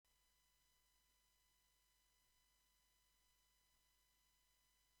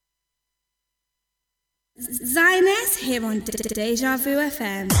Xioness here on Deja Vu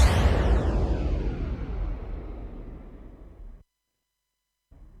FM.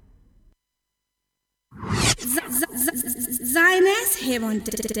 Xioness here on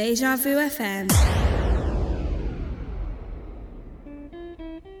Deja Vu FM.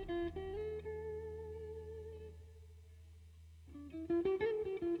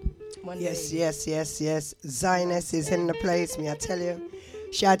 Yes. Xioness is in the place, me I tell you.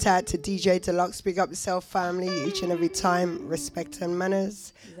 Shout out to DJ Deluxe, big up yourself family, each and every time, respect and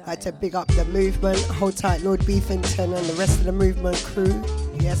manners. Like to big up the movement, hold tight Lord Beefington and the rest of the movement crew.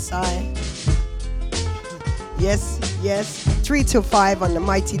 Yes. 3 till 5 on the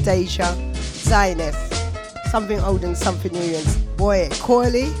mighty Deja. Xioness, something old and something new. And boy,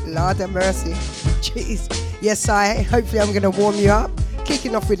 Coily, Lord have mercy. Jeez. Yes, hopefully I'm gonna warm you up.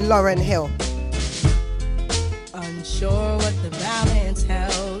 Kicking off with Lauryn Hill. Unsure what the balance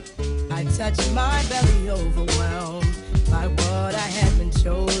held, I touched my belly overwhelmed by what I had been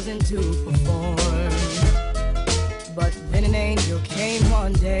chosen to perform. But then an angel came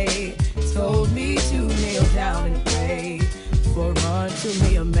one day, told me to kneel down and pray, for unto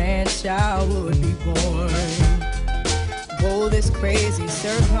me a man-child would be born. Oh, this crazy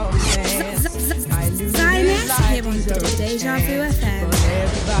circumstance, I knew his life deserved a chance, but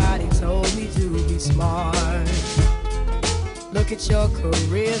everybody told me to be smart. Look at your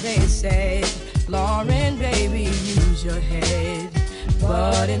career, they said, Lauryn, baby, use your head.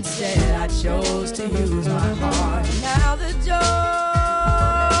 But instead I chose to use my heart. Now the joy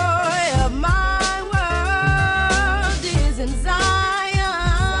of my world is in Zion.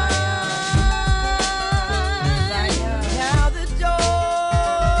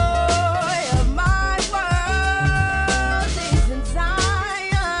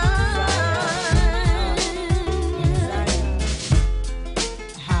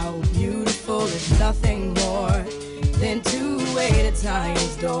 Nothing more than to wait at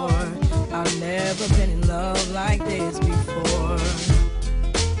Zion's door. I've never been in love like this before.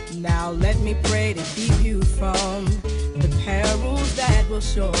 Now let me pray to keep you from the perils that will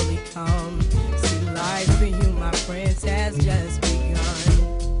surely come. See, life for you, my prince, has just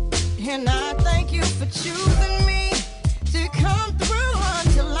begun. And I thank you for choosing me to come through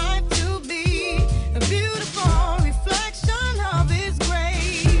unto life to be a beautiful reflection of his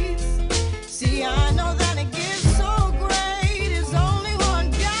grace. See, I know that a gift so great is only one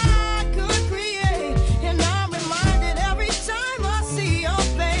God could create. And I'm reminded every time I see your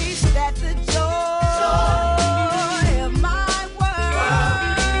face that the joy of my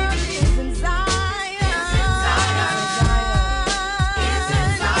world is in Zion.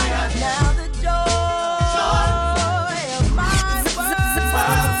 Now the joy of my world.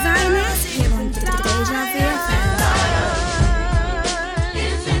 Xioness here on Deja Vu FM.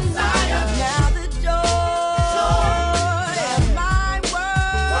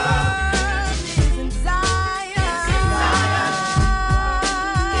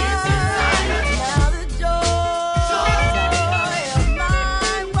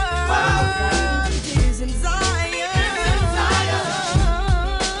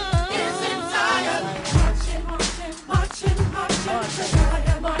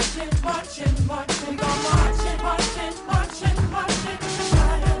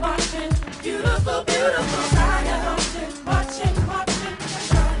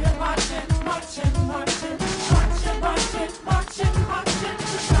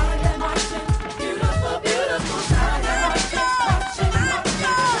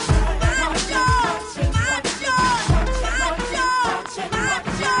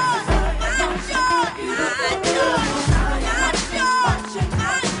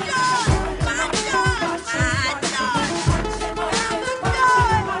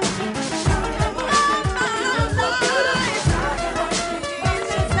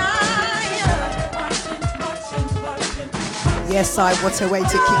 Yes, what a way to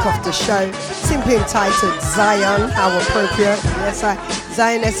kick off the show. Simply entitled Zion, how appropriate. Yes,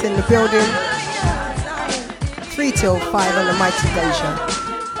 Xioness in the building. 3 till 5 on the mighty Deja.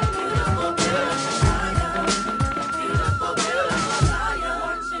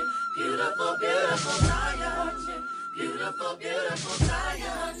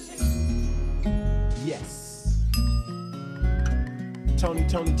 Yes. Tony.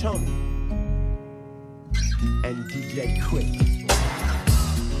 And DJ Quick.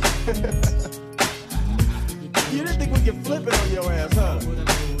 You didn't think we could flip it on your ass, huh?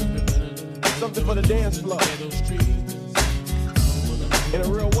 Something for the dance floor. In a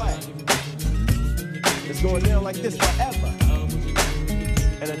real way. It's going down like this forever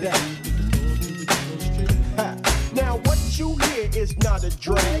and a day. Ha. Now what you hear it's not a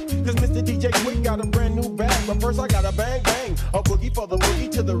drag. Cause Mr. DJ Quick got a brand new bag. But first I gotta bang bang, a boogie for the boogie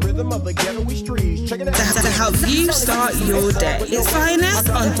to the rhythm of the ghetto streets. Check it out. To help you start your day. It's Xioness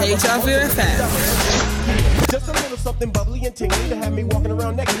on Deja Vu FM. Just a little something bubbly and tingly to have me walking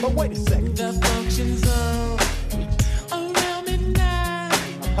around naked. But wait a second. The function zone around midnight.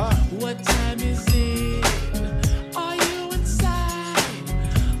 What time is it? Are you inside?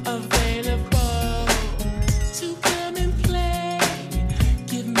 Available to come and play?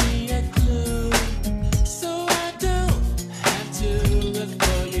 Give me a clue so I don't have to look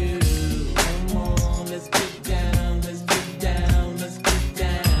for you. Come on, let's get down, let's get down, let's get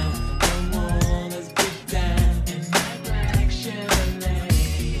down. Come on, let's get down in my direction.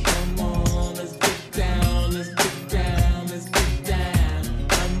 Come on, let's get down, let's get down, let's get down.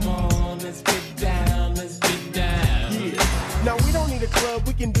 Come on, let's get down, let's get down. Yeah. Now we don't need a club,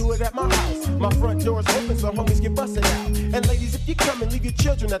 we can do it at my house. My front door's open so homies get busted out. And ladies, if you come and leave your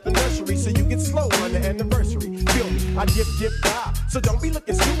children at the nursery so you get slow on the anniversary. Feel me, I dip, die. So don't be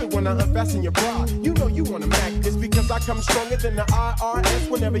looking stupid when I unfasten your bra. You know you wanna mac this because I come stronger than the IRS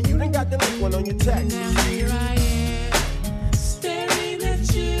whenever you done got the link one on your tax. Now here I am, staring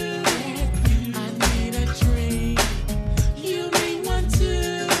at you. I need a drink. You need one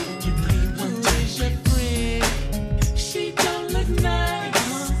too. Who is your friend? She don't look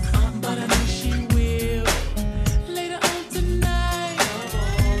nice, but I know she will later on tonight. Come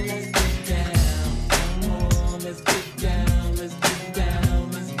on, let's get down. Come on, let's get down. Let's get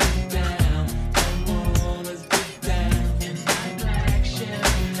down. Let's get down. Come on, let's get down in my direction.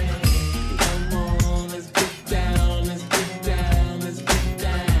 Come on, let's get down. Let's get down. Let's get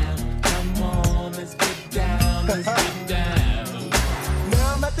down. Come on, let's get down. Let's get down.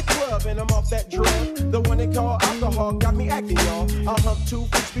 Now I'm at the club and I'm off that drug. The one they call alcohol got me acting, y'all. I humped 2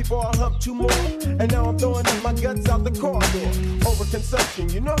 weeks before I humped 2 more. And now I'm throwing up my guts out the corridor.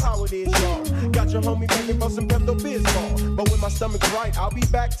 Overconsumption, you know how it is, y'all. Got your homie begging for some Pepto-Bismol. But when my stomach's right, I'll be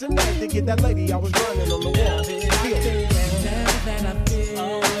back tonight to get that lady I was running on the wall. Feel it. Now that I feel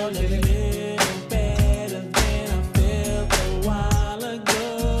a little better than I felt a while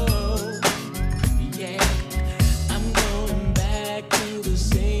ago. Yeah, I'm going back to the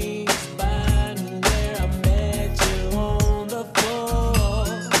same spot where I met you on the floor.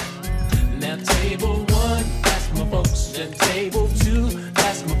 Now table 1, that's my folks. And table 2,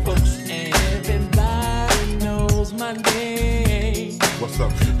 that's my folks. And everybody knows my name. What's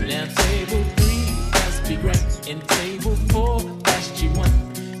up, today? Now table 3, that's Big Ray. And table 4, that's G1.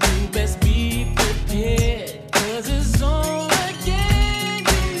 You best be prepared, 'cause it's on again,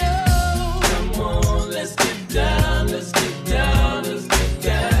 you know. Come on, let's get down, let's get down, let's get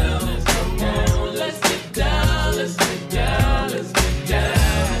down. Come on, let's get down, let's get down, let's get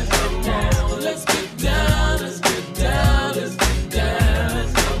down. Come on, let's get down, let's get down, let's get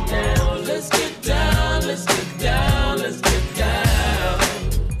down. Come on, let's get down, let's get down, let's get down.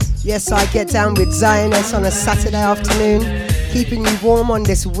 Yes, I get down with Xioness on a Saturday afternoon, keeping you warm on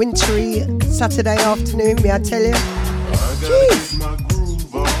this wintry Saturday afternoon, may I tell you? Jeez.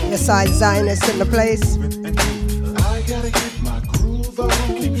 Yes, I Xioness in the place. I gotta get my groove on.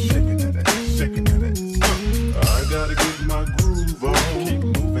 Keep shaking at it, shaking at it. I gotta get my groove on. Keep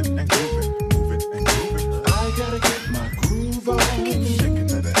moving and grooving, moving and grooving. I gotta get my groove on. Keep shaking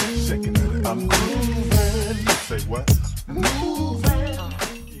at it, shaking at it. I'm grooving. Say what? Moving.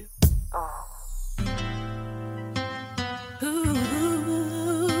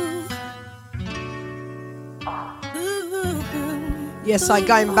 Yes, I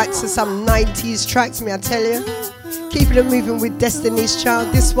going back to some 90s tracks, may I tell you? Keeping it moving with Destiny's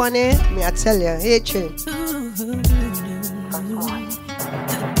Child. This one here, may I tell you? Here, tune. The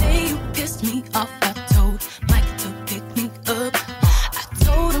day you pissed me off, I told Mike to pick me up. I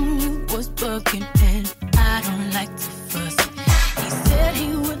told him you was bugging and I don't like to fuss. He said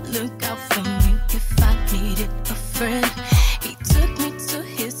he would look out for me if I needed a friend. He took me to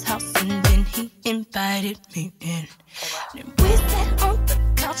his house and then he invited me in. Then we sat on the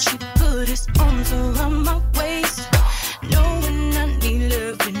couch, he put his arms around my waist, knowing I need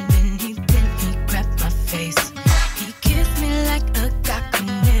loving, then he grabbed my face. He kissed me like a guy could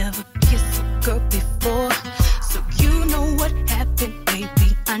never kiss a girl before. So you know what happened,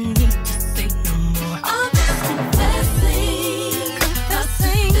 baby, I need to say no more. I'm just confessing the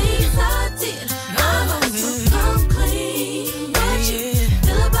things I did. I must have come clean. What you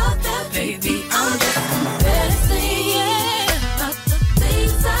feel about that, baby? I'm just confessing about the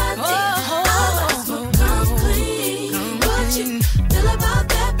things I did. I must have come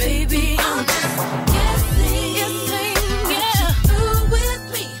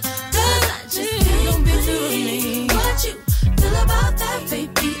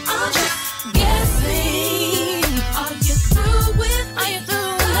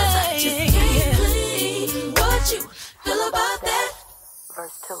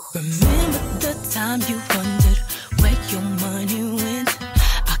verse 2. Remember the time you wondered where your money went?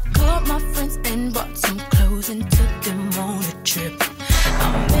 I called my friends and bought some clothes and took them on a trip.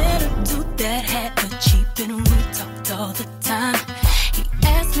 I met a dude that had a Jeep and we talked all the time. He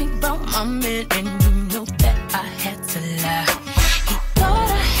asked me about my man and you know that I had to lie. He thought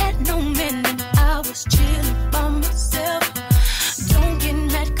I had no man and I was chilling by myself. Don't get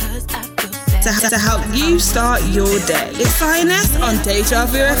mad cause I feel sad. To help you start your day, it's Xioness on Deja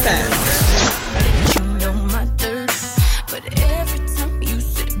Vu FM. You know my dirt, but every time you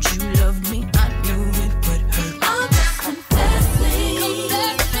said you loved me, I knew it would hurt. I'm just confessing,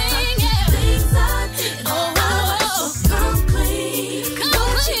 yeah. Things I did. Oh, come clean,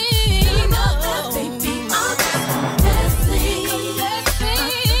 come clean. Oh, baby, I'm just confessing,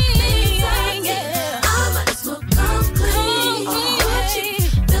 things I did. I might as well come clean. What you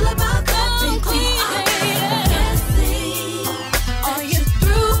feel about that, baby? I'm confessing. Are you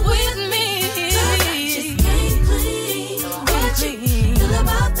through with me? 'Cause I just can't clean. What you feel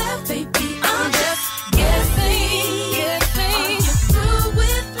about that, baby? I'm just guessing. Are you through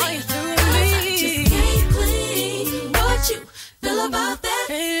with me? 'Cause I just can't clean. What you feel about that?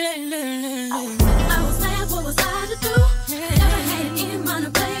 I was mad, what was I to do? Never had it in mind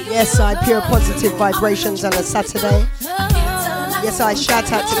to play you. Yes, I pure positive vibrations on a Saturday. Yes, I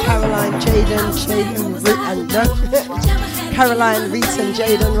shout out to Caroline, Jaden, Caroline, Reese and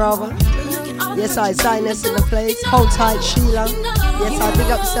Jaden rather. Yes, I Xioness in the place. Hold tight, Sheila. Yes, I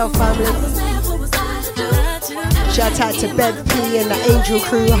big up self family. Shout out to Bev P and the Angel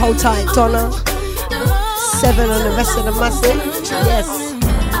crew. Hold tight, Donna. 7 on the rest of the massive. Yes.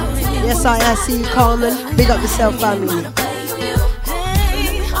 Yes, I see you, Carmen. Big up the self family.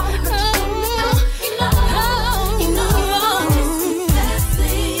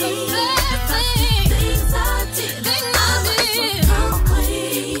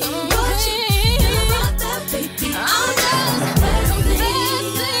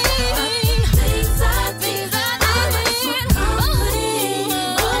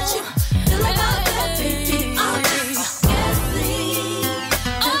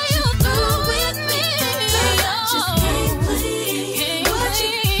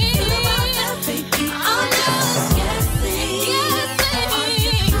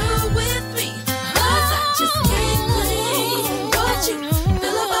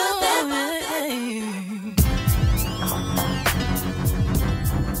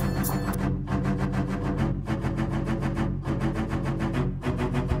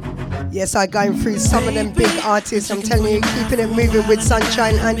 Yes, I'm going through some of them big artists. I'm telling you, keeping it moving with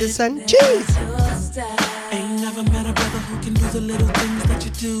Sunshine Anderson. Jeez. Ain't never met a brother who can do the little things that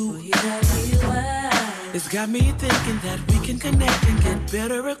you do. It's got me thinking that we can connect and get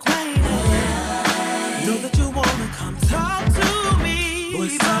better acquainted. Know that you wanna come talk to me. Boy,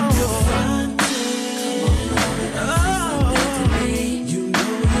 I'm your friend. You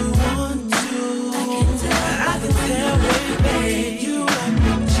know you want to. I can tell, baby, you like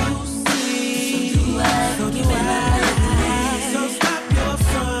what you see. So do I. So stop your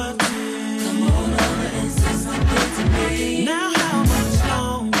fronting. Come on over and say something to me. Now how much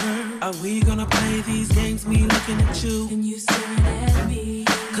longer are we gonna play these games? Me looking at you and you staring at me.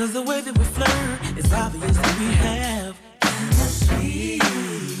 'Cause the way that we flirt is obvious that we have chemistry.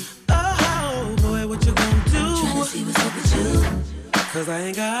 Oh boy, what you gonna do? Tryna see what's up with you. 'Cause I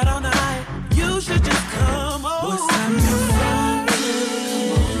ain't got all night. You should just come over. What's time you find? Come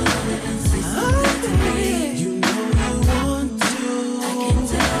on over and say something to me. You know you want to. I can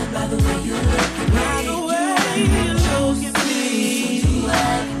tell by the way you look at me. By the way you look at me. So do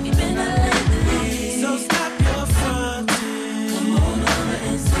I. You've been a lately. So stop your fronting. Come on over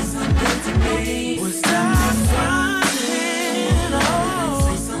and say something to me. Well, stop fronting. Oh,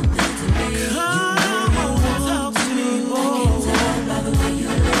 say something to me. Come on, talk to me. I can tell by the way you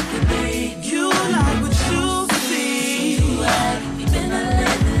look at me.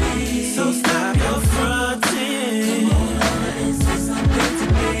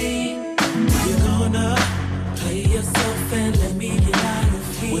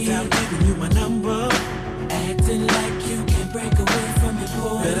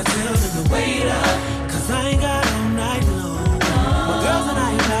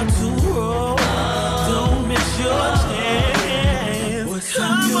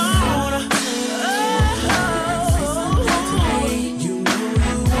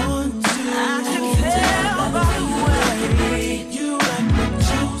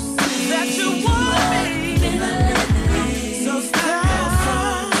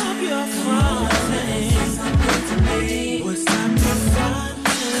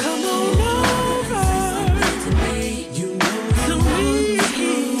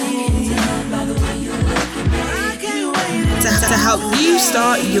 help you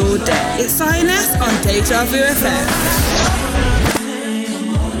start your day. It's Xioness on Deja Vu FM.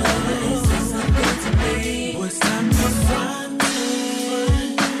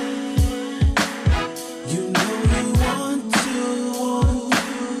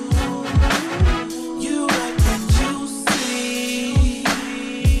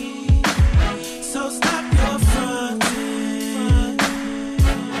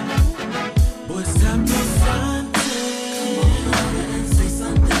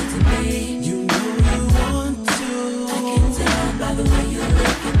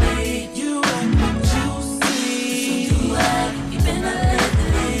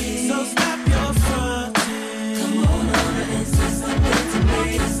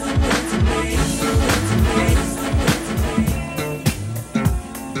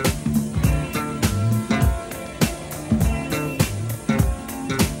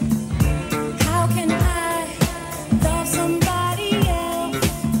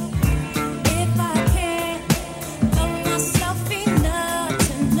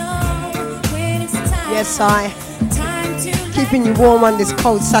 Keeping you warm on this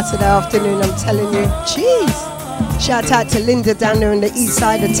cold Saturday afternoon, I'm telling you. Jeez. Shout out to Linda down there on the east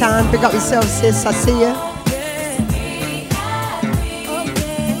side of town. Big up yourself, sis. I see you.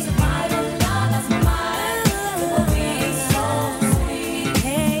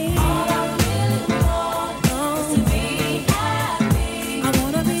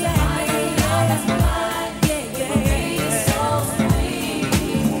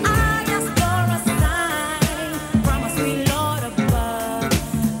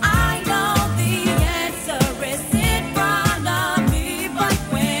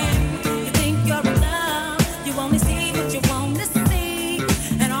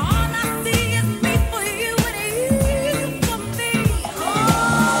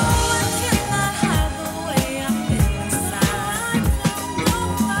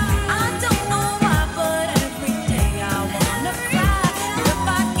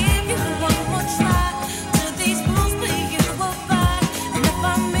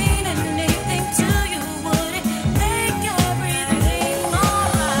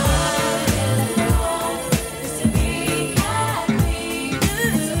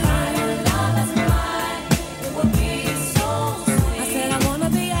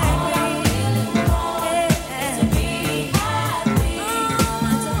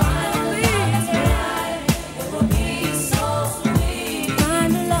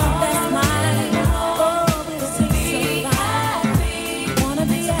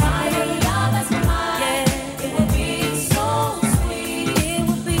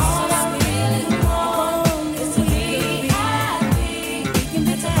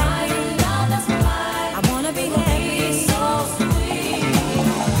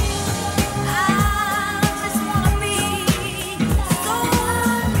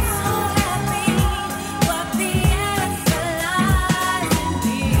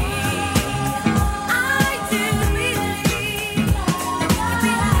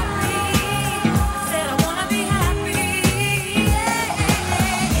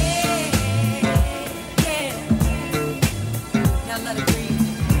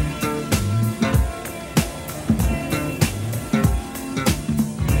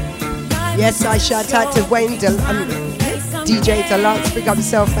 Yes, I shout out to Wayne, DJ Deluxe. Big up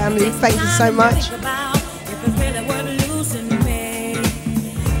yourself, family. Thank you so much.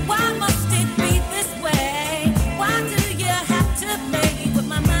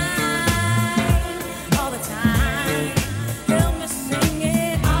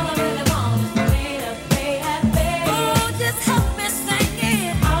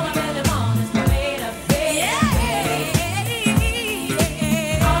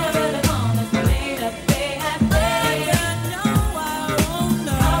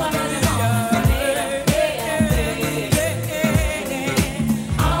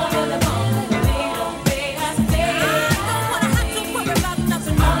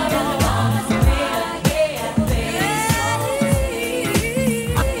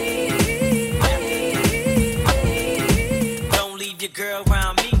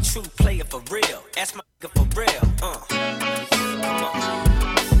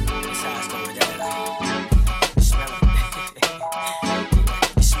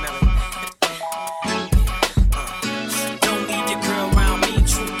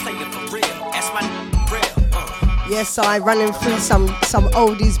 Yes, I running through some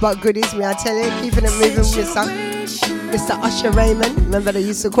oldies but goodies, may I tell you, keeping it moving with Mr. Usher Raymond. Remember they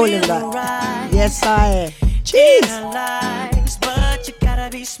used to call him that. Yes, I. Cheers. But you gotta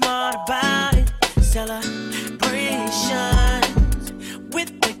be smart about it. Celebrations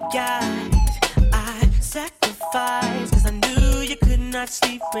with the guys I sacrificed, 'cause I knew you cannot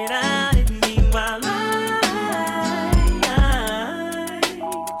sleep without it. Meanwhile,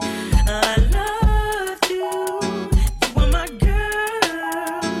 I love you. You were my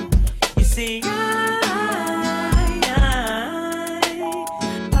girl. You see, I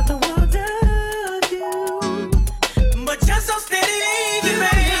thought the world of you, but you're so steady,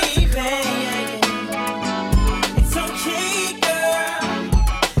 baby. It's okay, girl,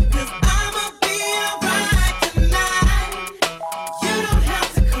 'cause I'ma be alright tonight. You don't have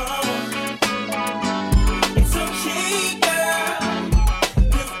to call. It's okay, girl,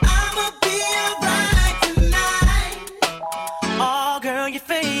 'cause I'ma be alright tonight. Oh, girl, your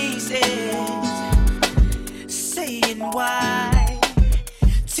face is saying why.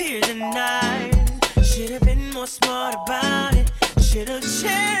 Tears and eyes. Should've been more smart about it. Should've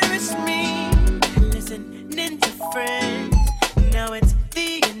cherished me. Listening to friends. Now it's the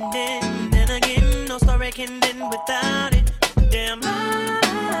end. And again, no story can end without it. Damn, I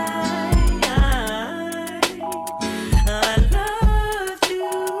love you.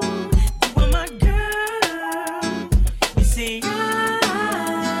 You were my girl. You see, I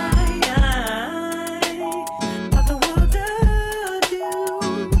thought the world of you,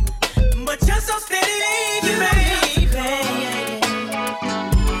 but you're so steady, baby.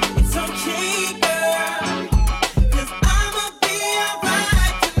 It's okay, girl, 'cause I'ma be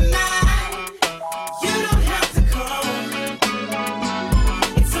alright tonight. You don't have to call.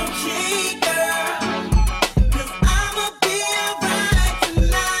 It's okay, girl, 'cause I'ma be alright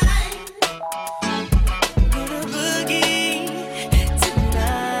tonight. Gonna boogie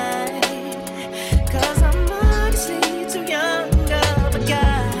tonight, 'cause I'm honestly too young of a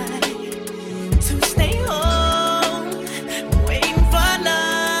guy to stay home waiting for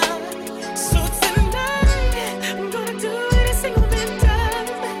love. So tonight I'm gonna do it a single man does,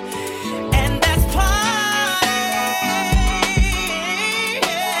 and that's party.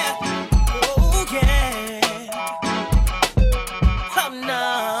 Oh yeah. Oh no.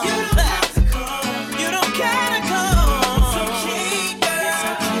 You don't have to call. You don't gotta call. It's okay, girl. It's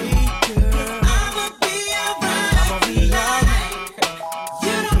okay, girl. I'ma be alright. I'ma be alright.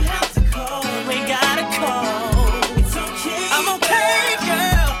 You don't have to call. You ain't gotta call. It's okay. I'm okay,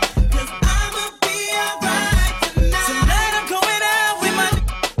 girl, 'cause I'ma be alright tonight. Tonight I'm going out with my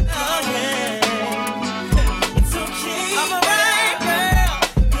oh yeah. It's okay. I'm alright, girl,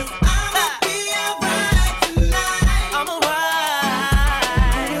 'cause I'ma be alright tonight. I'm alright.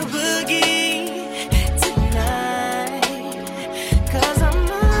 Boogie tonight, 'cause I'm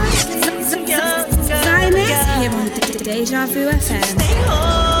honestly too young. Xioness here on Deja Vu FM. Stay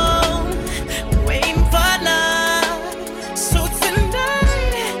home, waiting for love. So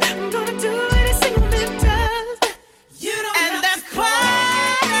tonight, I'm gonna do it a single man does. You don't and have that's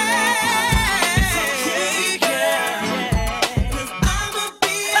party. It's okay, girl, 'cause I'ma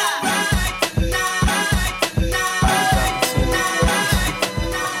be alright tonight.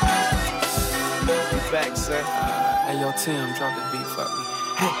 Back, sir. Hey, yo, Tim, drop the beat for me.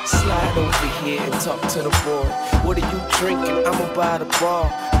 Hey, slide over here and talk to the boy. What are you drinking? I'ma buy the bar.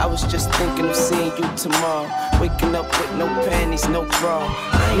 I was just thinking of seeing you tomorrow. Waking up with no panties, no bra.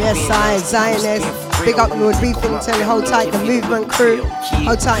 Yes, Xioness. Big up Lord Beefington. Hold tight, the movement crew.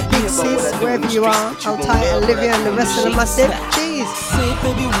 Hold tight, Big Sis, wherever you are. Hold tight, Olivia and the rest of the massive. Jeez. Say,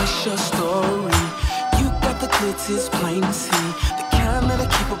 baby, what's your story? You got the goods, it's plain to see. The kind that'll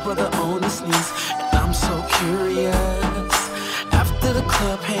keep a brother on his knees. And I'm so curious. After the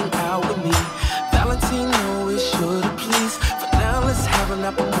club, hang out with me. Valentino is sure to please. For now, let's have an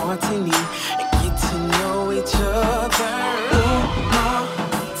apple martini and get to know each other. Ooh, ma,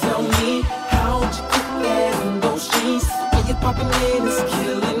 tell me, how'd you get that in those jeans? When you're popping in, it's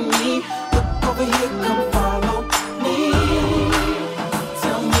killing me. Look over here, come follow me.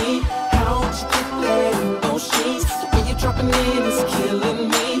 Tell me, how'd you get that in those jeans? When you're dropping in, it's killing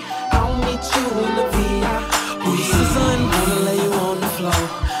me. I'll meet you in the VI. Ooh, you sizzling, wanna lay you on the floor.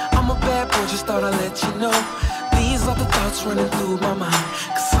 I'm a bad boy, just thought I'd let you know. These are the thoughts running through my mind,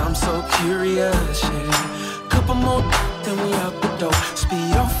 'cause I'm so curious, yeah. Couple more, then we out the door.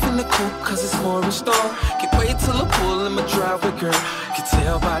 Speed off in the coupe, 'cause it's more in store. Can't wait till I pull in my driveway, girl. Can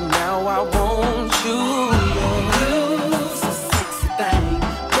tell by now I want you, yeah. You's a sexy thing.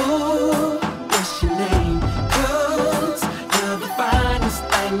 Ooh, what's your name? 'Cause you're the finest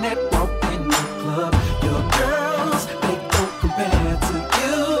thing that walked in the club. Your girls, they don't compare to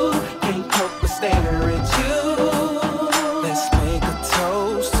you. Can't help but stare at you. Let's make a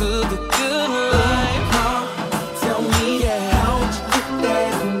toast to the good life. Tell me, how'd you get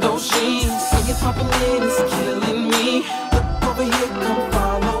that in those jeans? When you're popping in, it's killing me. Look over here, come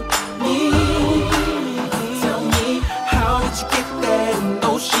follow me. Tell me, how did you get that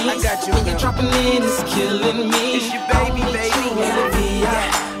got you. When you're dropping in, it's killing me. It's your baby, baby.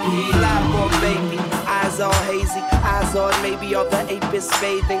 Fly boy, baby. Eyes all hazy, eyes on maybe all the ape is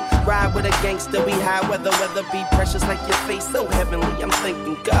bathing. Ride with a gangster, we high weather be precious like your face, so heavenly. I'm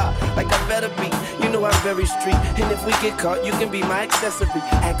thinking God, like I better be. You know I'm very street, and if we get caught, you can be my accessory.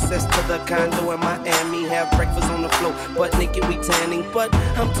 Access to the condo in Miami, have breakfast on the floor, butt naked we tanning. But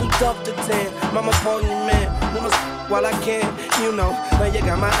I'm too dark to tan, mama pardon you, man. While I can, you know. Now you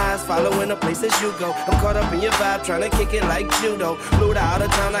got my eyes following the places you go. I'm caught up in your vibe, trying to kick it like judo. Flew out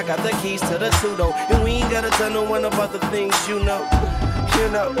of town, I got the keys to the pseudo. And we ain't gotta tell no one about the things you know. You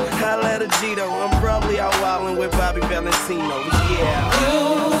know, I let a Gito. I'm probably out wildin' with Bobby Valentino. Yeah.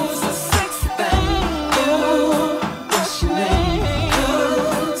 Who's the sexy thing? Ooh, what's your name?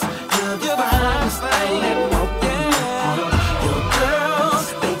 'Cause you're the finest thing that walked in my heart. Your girls,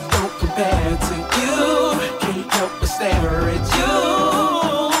 they don't compare to you. Can't help but stare at you.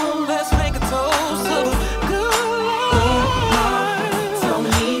 Let's make a toast of a good life. Tell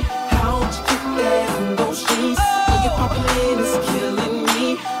me, how'd you get there in those sheets? When you're popping in, it's killing me.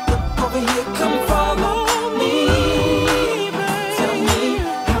 Look over here, come follow me. Tell me,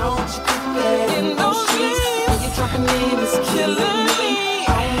 how'd you get there in those sheets? When you're dropping in, it's killing me. I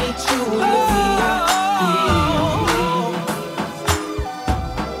need you in the VIP.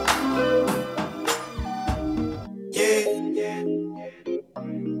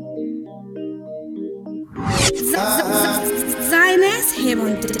 Xioness here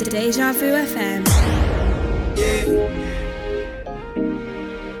on Deja Vu FM.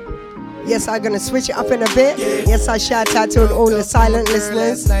 Yes, I'm gonna switch it up in a bit. Yes, I shout out to all the silent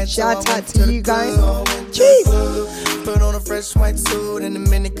listeners. Shout out to you guys. Jeez. Put on a fresh white suit and the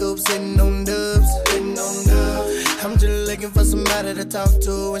mini coupe sitting on dubs. I'm just looking for somebody to talk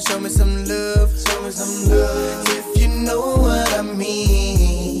to and show me some love. If you know what I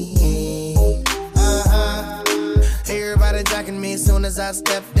mean. Everybody jacking me as soon as I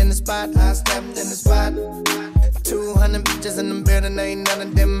stepped in the spot. 200 bitches in the building, ain't none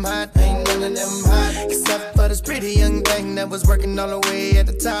of them hot. Except for this pretty young thing that was working all the way at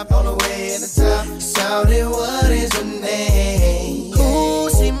the top. Shouted, what is your name? Ooh,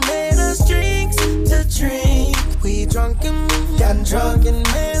 she made us drinks to drink. We drunk and got drunk, and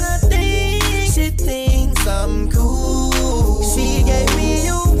man, I think she thinks I'm cool. She gave me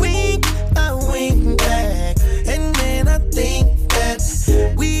a wink, I winked back, and then I think that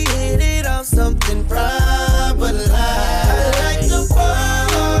we hit it off something proper like. I like the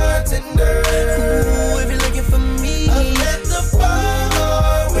bartender. Ooh, if you're looking for me, I'm at the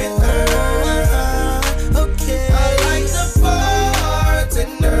bar with her. Okay, I like the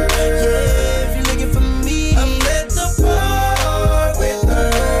bartender. Yeah, if you're looking for me, I'm at the bar with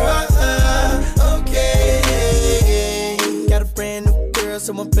her. Okay, got a brand new girl,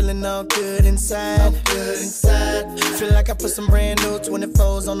 so I'm feeling all good inside. Feel like I put some brand new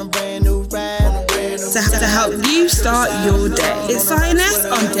 24s on a brand new ride. To help you start your day, it's Xioness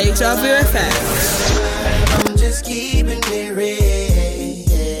on Deja Vu FM. I'm just keeping it real.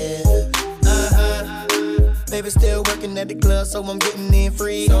 Baby still working at the club, so I'm getting in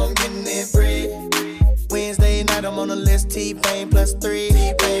free. Wednesday night I'm on the list, T-Pain plus 3.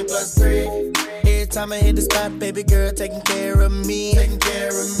 Every time I hit the spot, baby girl taking care of me.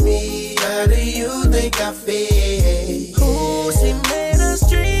 How do you think I feel? Ooh, she made us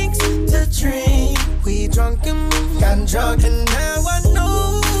drinks to drink. We drunk and got drunk, and now I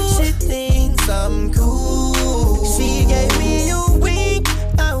know she thinks I'm cool. She gave me a wink,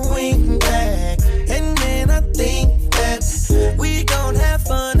 I winked back, and then I think that we gon' have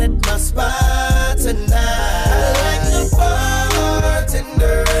fun at my spot tonight. I like the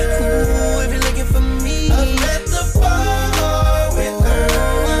bartender. Ooh, if you're looking for me, I'm at the bar with her.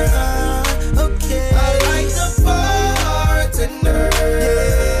 Okay, I like the bartender.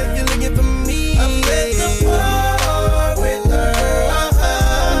 Yeah, if you're looking for me, I'm at the bar with her.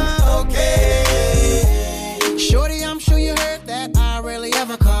 Okay. Shorty, I'm sure you heard that I rarely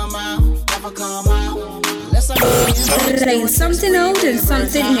ever come out. Playing something old and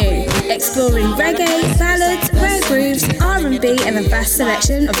something new, exploring reggae, ballads, rare grooves, R&B, and a vast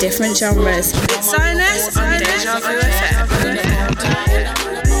selection of different genres. Xioness on Deja Vu FM.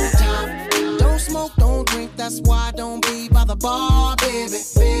 Don't smoke, don't drink, that's why I don't be by the bar, baby.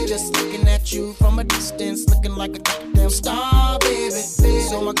 Just looking at you from a distance, looking like a goddamn star, baby.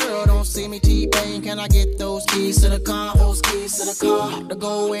 So my girl don't see me T-Pain, can I get those keys to the car? To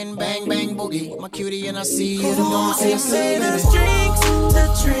go and bang, bang, boogie. My cutie and I see you tomorrow. She made us drinks to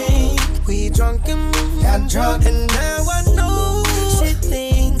drink. We drunk and got drunk, and now I know she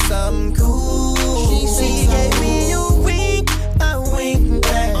thinks I'm cool. She gave me a wink, I winked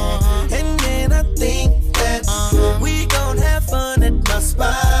back.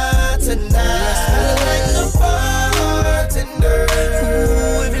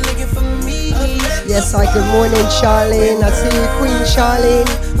 Yes, good morning, Charlene. I see you, Queen Charlene.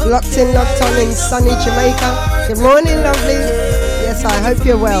 Locked on in sunny Jamaica. Good morning, lovely. Yes, I hope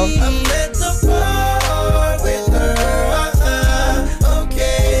you're well.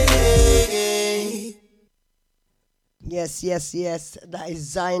 Yes. That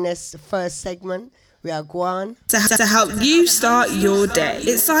is Xioness, the first segment. We are Guan. To help you start your day.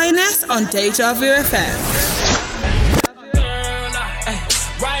 It's Xioness on Deja Vu FM.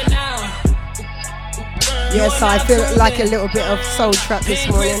 Yes, I feel like a little bit of soul trap this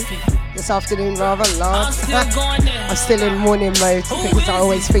morning. This afternoon rather, Lord. I'm still in morning mode because I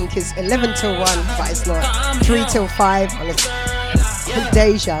always think it's 11 till 1, but it's not. 3 till 5 on a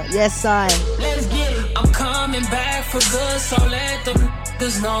Deja. Yes, Let's get it. I'm coming back for good, so let them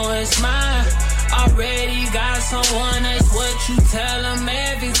niggas know it's mine. Already got someone, that's what you tell them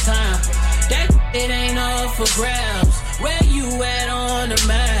every time. That it ain't up for grabs. Where you at on the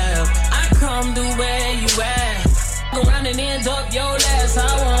map? I come to where you at. Go round and end up your last. I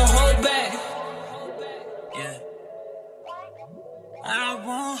won't hold back. Yeah. I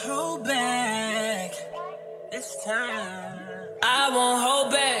won't hold back. This time. I won't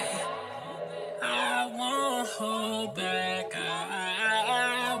hold back. I won't hold back.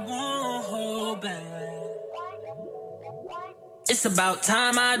 I won't hold back. It's about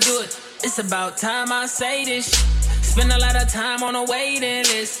time I do it. It's about time I say this. Spend a lot of time on a waiting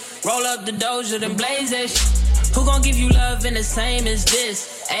list. Roll up the doja, then blaze that shit. Who gon' give you love in the same as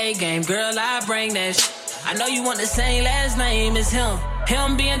this? A-game, girl, I bring that shit. I know you want the same last name as him.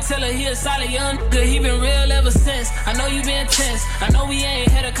 Him being Tiller, he a solid young nigga, he been real ever since. I know you been tense, I know we ain't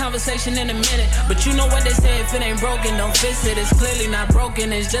had a conversation in a minute. But you know what they say, if it ain't broken, don't fix it. It's clearly not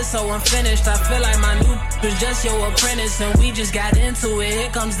broken, it's just so unfinished. I feel like my new was just your apprentice, and we just got into it, here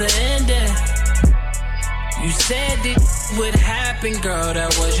comes the ending. You said it would happen, girl,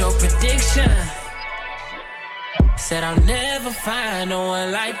 that was your prediction. Said I'll never find no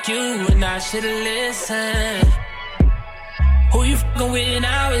one like you, and I should've listened. Who you fucking with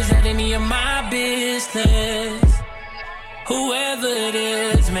now, is that any of my business? Whoever it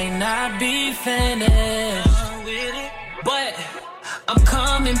is may not be finished, but I'm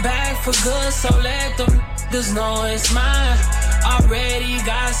coming back for good, so let them niggas know it's mine. Already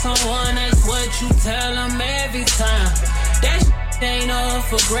got someone, that's what you tell them every time. That shit ain't up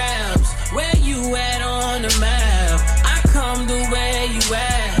for grabs. Where you at on the map? I come to where you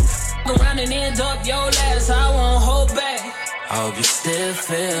at. Go around and end up your last, I won't hold back. I hope you still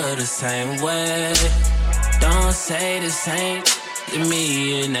feel the same way. Don't say the same to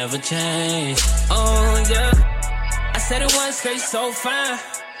me, it never changed. Oh yeah, I said it once, girl, you so fine.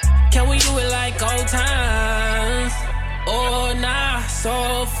 Can we do it like old times? Oh nah,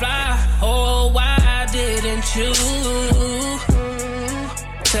 so fly. Oh, why didn't you?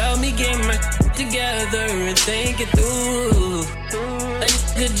 Tell me, get my together and think it through. A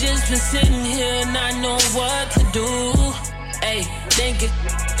nigga just been sitting here not knowing what to do. Hey, thinking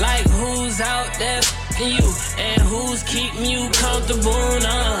like who's out there f***ing you and who's keeping you comfortable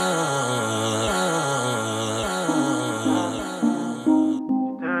now.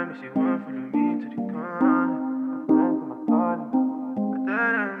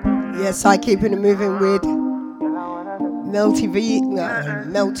 Yes, I keeping it moving with Meltovo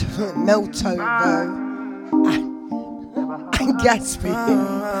and Gatsby.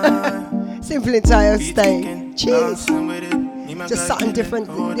 Simple entire stay. Cheers. Just something different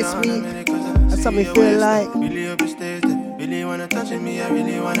this week. That's something we feel like. Really wanna touch me, I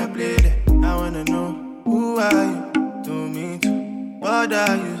really wanna play that. I wanna know who are you? Don't mean to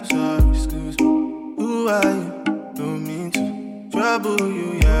bother you, sorry, excuse me. Who are you? Don't mean to trouble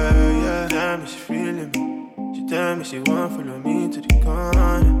you, yeah. Tell me she feeling me. She tell me she won't follow me to the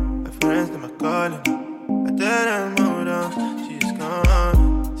corner. My friends them are calling me. I tell them hold on, she's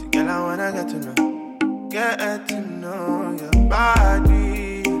coming. So girl, I wanna get to know your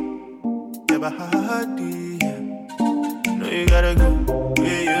body, your body. No, you gotta go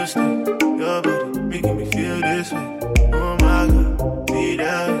where you stay. Your body making me feel this way. Oh my God, be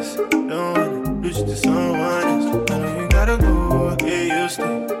this. Don't wanna lose you to someone else. I know you gotta go where you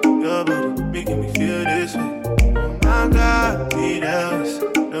stay. Your body making me feel this way. Oh my God, be this.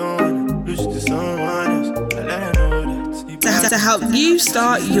 Don't wanna lose you to someone else. I let her know that. To help you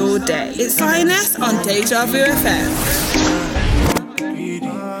start your day. It's Xioness on Deja Vu FM.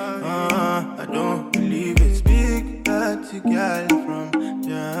 I don't believe it's big, but you got it from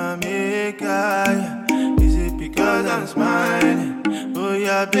Jamaica. Is it because I'm smiling? Oh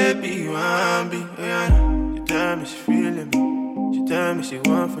yeah, baby, you want me? Yeah. She tell me she feeling me. She tell me she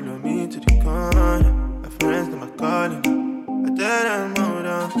won't follow me to the corner. My friends them are calling me. I tell them hold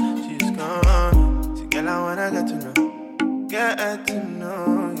on, she's coming. Girl, I wanna get to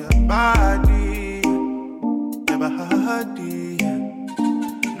know your body, your body.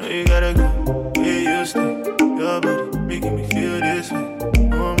 No, you gotta go where you stay. Your body making me feel this way.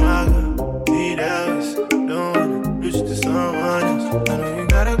 Oh my God, need else. Don't wanna lose to someone else. I know you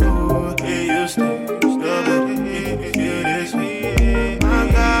gotta go where you stay. Your body making me feel this way. Oh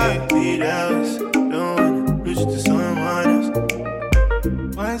my God, need else. Don't wanna lose to someone else.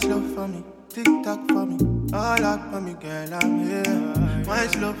 Wine slow for me, tick tock for me, all out for me, girl, I'm here. Wine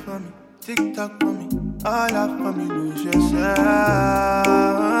slow for me, tick tock for me, all out for me, lose yourself.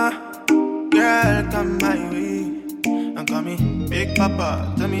 Girl, come my way and call me Big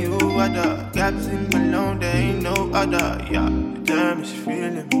Papa. Tell me who are the gaps in my loan, there ain't no other. Yeah, she tell me she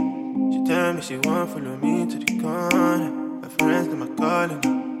feeling me. She tell me she want follow me to the corner. My friends them are calling me.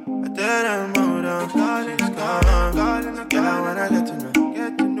 I tell them hold on, she's calling. Girl, I wanna get to know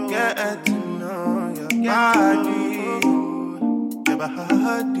your body, your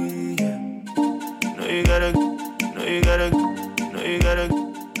body. No, you gotta, no, you gotta, no, you gotta,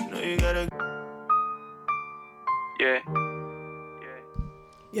 no, you gotta. Yeah.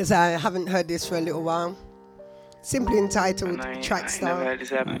 Yes, I haven't heard this for a little while. Simply entitled Track Star.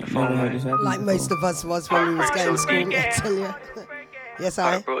 Like most of us was when we was going to school, I tell you. Yes,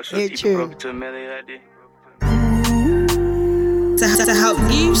 I hear tune. To help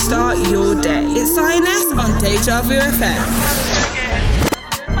you start your day. It's Xioness on Deja Vu FM.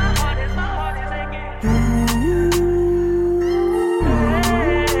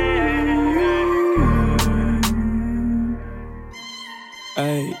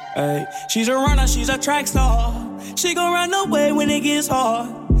 Ay, ay. She's a runner, she's a track star. She gon' run away when it gets hard.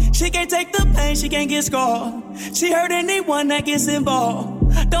 She can't take the pain, she can't get scarred. She hurt anyone that gets involved.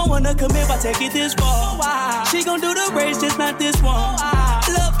 Don't wanna commit, but take it this far. She gon' do the race, just not this one.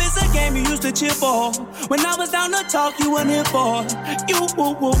 Love is a game you used to cheer for. When I was down to talk, you weren't here for. You,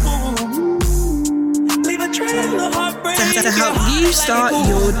 woo, woo, woo. Leave a trail of heartbreak. To help you start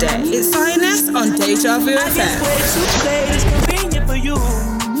your day. It's Xioness on Deja Vu FM. I guess way too late, it's convenient for you.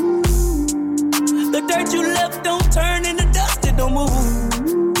 The dirt you left don't turn into dust, it don't move.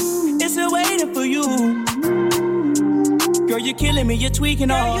 It's still waiting for you. Girl, you're killing me, you're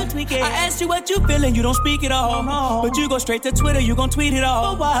tweaking all. I asked you what you feeling, you don't speak it all. But you go straight to Twitter, you gon' tweet it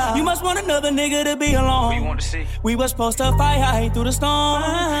all. You must want another nigga to be alone. What you want to see? We was supposed to fight high through the storm.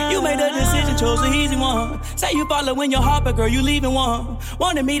 You made a decision, chose the easy one. Say you following your heart, but girl, you leaving one.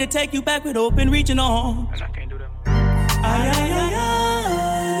 Wanted me to take you back with open reaching on. I can't do that.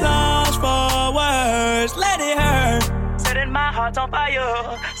 Lost for words, let it hurt. Setting my heart on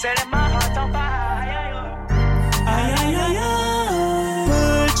fire, setting my heart on fire.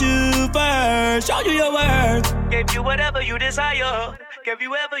 Put you first, show you your worth. Gave you whatever you desire, gave you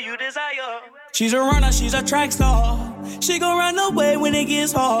whatever you desire. She's a runner, she's a track star. She gon' run away when it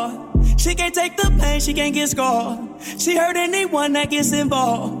gets hard. She can't take the pain, she can't get scarred. She hurt anyone that gets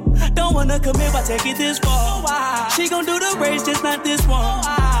involved. Don't wanna commit, but take it this far. She gon' do the race, just not this one.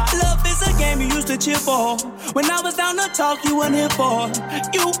 Love is a game you used to cheer for. When I was down to talk, you weren't here for.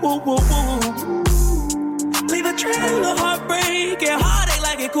 You, woo, woo, woo. Leave a trail of heartbreak and heartache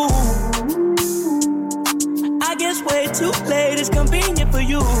like it cool. I guess way too late, it's convenient for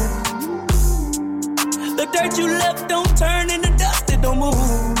you. The dirt you left don't turn into dust, it don't move.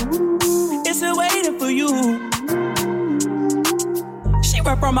 It's still waiting for you. She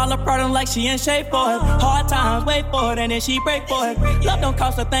run from all the problem like she in shape for it. Hard times, wait for it, and then she break for it. Love don't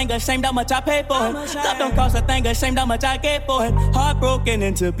cost a thing, ashamed how much I pay for it. Love don't cost a thing, ashamed how much I gave for it. Heartbroken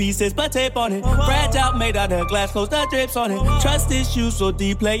into pieces, but tape on it. Fragile, made out of glass, close the drips on it. Trust issues so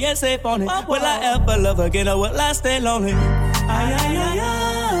deep, play it safe on it. Will I ever love again, or will I stay lonely?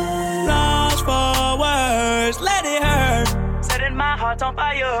 Lost for words, let it hurt. Setting my heart on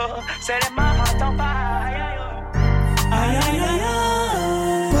fire, setting my heart on fire.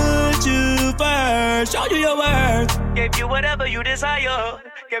 Put you first, show you your worth. Gave you whatever you desire,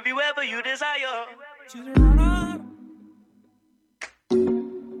 gave you whatever you desire.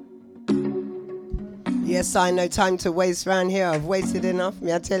 Yes, I know time to waste round here. I've wasted enough,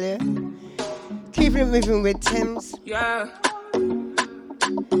 may I tell you? Keeping it moving with Tim's. Yeah.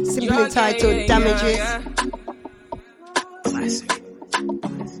 Simply titled Damages. Classic.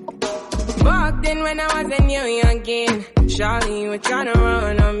 Back then when I was a new youngin', Charlie, you were tryna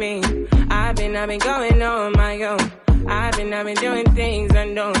run on me. I've been going on my own. I've been doing things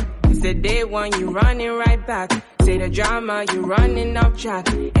unknown. You said day one, you running right back. Say the drama, you running off track.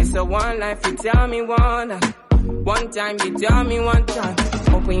 It's a one life, you tell me one life. One time, you tell me one time.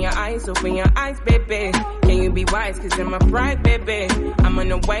 Open your eyes, baby. Can you be wise? Cause I'm a pride, baby. I'm an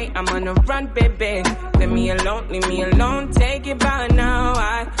running away, I'm on a run, baby. Leave me alone, take it back now.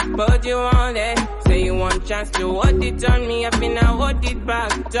 I put you on it. Say you want chance to hold it on me, I feel now hold it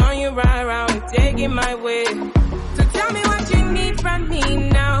back. Turn you right around, take it my way. So tell me what you need from me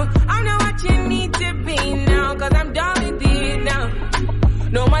now. I know what you need to be now, cause I'm done with it now.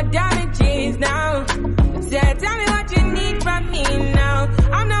 No more damages now. Say, tell me what you need from me now.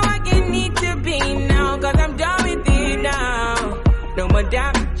 I know what you need to be now, cause I'm done with it now. No more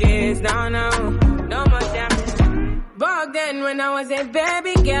damages, no more damages. Back then when I was a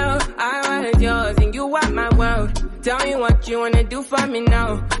baby girl, I was yours and you were my world. Tell me what you wanna do for me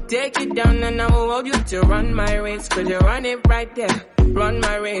now. Take it down and I will hold you to run my race, cause you run it right there. Run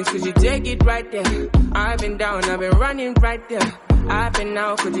my race, cause you take it right there. I've been down, I've been running right there. I've been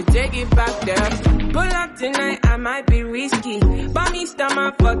out, could you take it back there? Pull up tonight, I might be risky. But me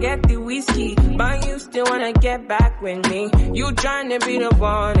stomach, forget the whiskey. But you still wanna get back with me. You tryna be the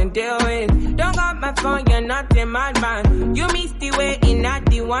one and deal with. Don't got my phone, you're not a madman. You missed the way in, not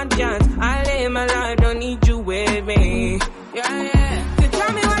the one chance. I live my life, don't need you with me. Yeah. So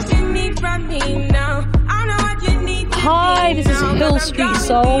tell me what you need from me now. I know what you need. Hi, this is Hill Street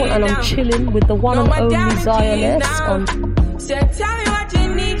Soul, and I'm chilling with the one and only Xioness on. So tell me what you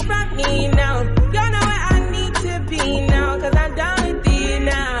need from me now. You know where I need to be now, cause I'm done with you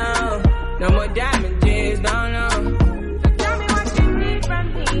now. No more damages, no. So tell me what you need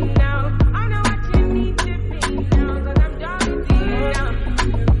from me now. I know what you need to be now, cause I'm done with you now.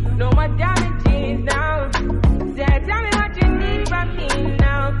 No more damages now. So tell me what you need from me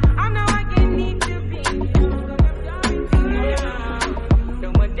now. I know what you need to be now, cause I'm done with you now. No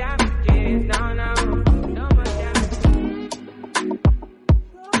more damages, no.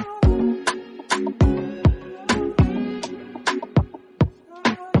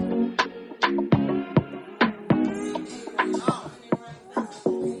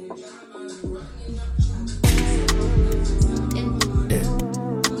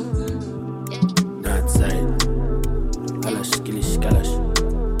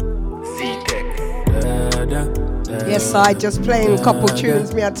 Yes, I just playing a couple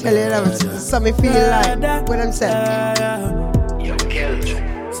tunes, me I tell you, that was something feel like what I'm saying.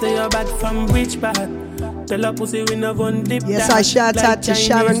 Say you're bad from which part? Tell a pussy we never dip. Yes, I shout out to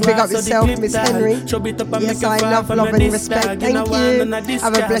Sharon, big up yourself, Miss Henry. Yes, I love, love and respect. Thank you.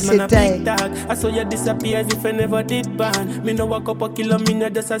 Have a blessed day. I saw you disappear as if I never did ban. Me no walk up a kilo, me no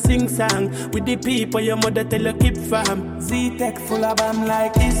just a sing song. With the people your mother tell you keep fam. Z-Tech full of bam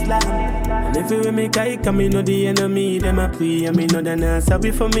like Islam. And everywhere me guy come, me know the enemy. Them a pray and me know they not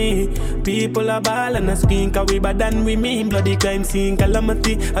sorry for me. People are ball and a skin, cause we bad than we mean. Bloody crime scene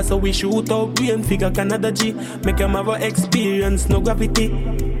calamity. I saw we shoot out, we and figure Canada G. Make them have a experience, no gravity.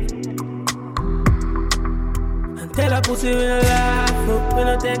 And tell a pussy we no laugh, we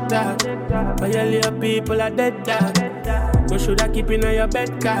no take that. Violate people are dead dog. You shoulda keep in your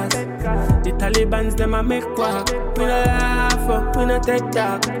bed cause the Talibans them a make quack. We no laugh, we no take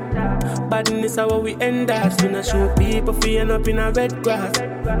that. Badness how we end us. We no show people feeling up in a red grass.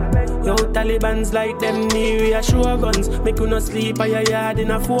 Yo, Taliban's like them need reassure guns. Make you no sleep at your yard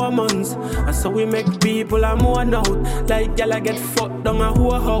in a 4 months. And so we make people a mourn out. Like y'all get fucked down a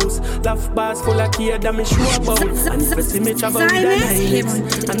whole house. Laugh bars full of care that me sure about. And if you see me travel with a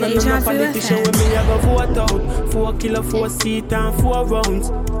night. And I'm not a politician when me a go vote out. 4 kilo, 4 seat and 4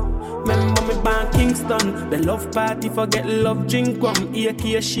 rounds. Remember me born Kingston. The love party forget love drink rum.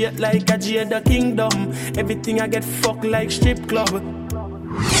 AK shit like a Jada Kingdom. Everything I get fucked like strip club.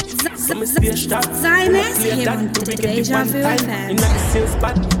 Xioness here on Deja Vu FM. In the same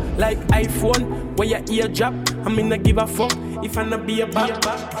spot, like iPhone, where your ear drop. I'm in a give a fuck if I not be a bad.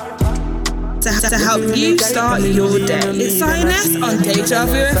 To help you start your day, it's Xioness on Deja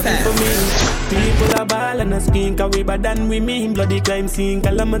Vu FM. People are ball and a skin, cause we bad than we mean. Bloody crime scene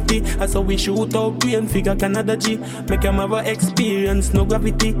calamity. I saw we shoot out, we and figure Canada G. Make them have a experience, no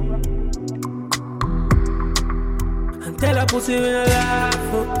gravity. Tell a pussy we no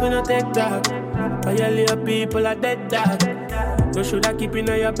laugh, we no take that. Violate people are dead dog. You shoulda keep in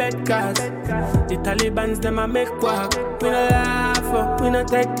your bed cause the Talibans them a make quack. We no laugh, we no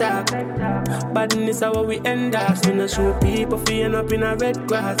take that. Badness how we end us. We no show people feeling up in a red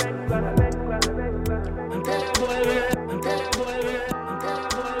grass.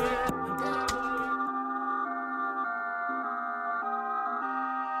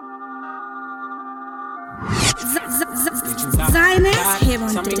 Xioness here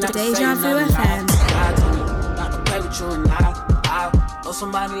on Deja Vu FM. Gotta play with you and I know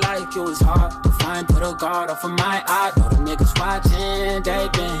somebody like you is hard to find. Put a guard off of my eye. Know the niggas watching, they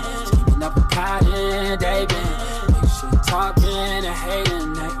been scheming up and plotting, they been. Niggas shit talking and hating.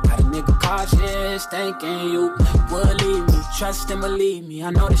 watch this, thinking you would leave me. Trust and believe me,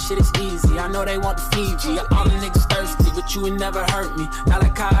 I know this shit is easy. I know they want to feed you. All the niggas thirsty, but you would never hurt me. Not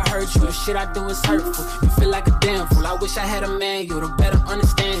like how I hurt you, the shit I do is hurtful. You feel like a damn fool, I wish I had a manual to better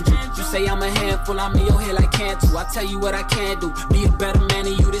understand you. You say I'm a handful, I'm in your head like Cantu. I tell you what I can do, be a better man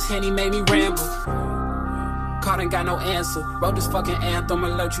than you. This Henny made me ramble. Caught ain't got no answer. Wrote this fucking anthem,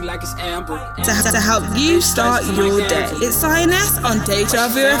 alert you like it's amber. To help you start your day. It's Xioness on Deja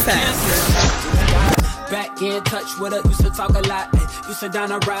Vu FM. Back in touch with her, used to talk a lot. Used to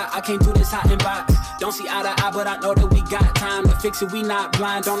down a ride, I can't do this hot and by. Don't see eye to eye, but I know that we got time to fix it. We not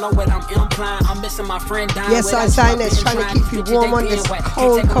blind, don't know what I'm implying. I'm missing my friend dying. Yes, Xioness trying to keep you warm on this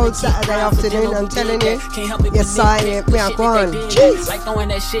cold Saturday afternoon. I'm telling you. Yes, Xioness, we are gone. Jeez. Like throwing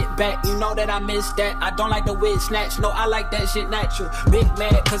that shit back, you know that I miss that. I don't like the wig snatch, no, I like that shit natural. Big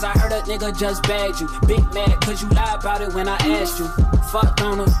mad, cause I heard a nigga just bagged you. Big mad, cause you lied about it when I asked you. Fucked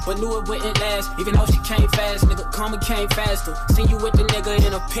on her, but knew it wouldn't last. Even though she came fast, nigga, karma came faster. See you with the nigga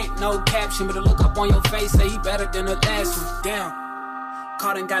in a pink, no caption, but a look up on your face, say he better than the last one. Damn,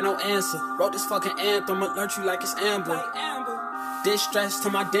 caught ain't got no answer. Wrote this fucking anthem, alert you like it's amber. Distress to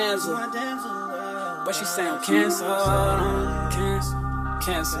my damsel, but she say I'm cancer.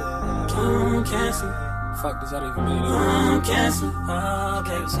 Cancer. Fuck, does that even mean it? Cancer.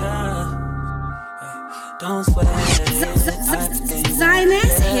 Don't sweat.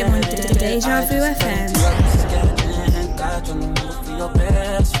 Xioness here on Deja Vu FM. Got you on the move for your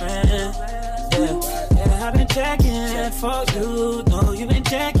best friend. Yeah, I've been checking for you. No, you've been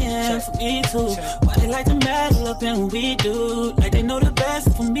checking for me too. Why they like to meddle up in what we do? Like they know the best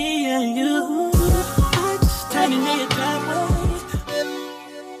for me and you. I just turning it that way.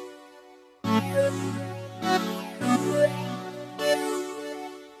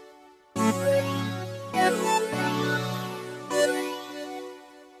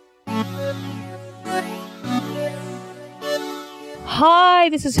 Hi,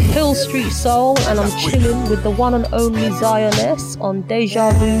 this is Hill Street Soul, and I'm chilling with the one and only Xioness on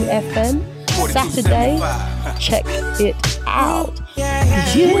Deja Vu FM. Saturday, check it out.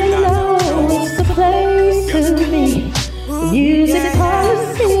 You know it's the place to be. Music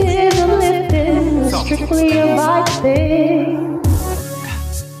policies and living strictly a vibe thing.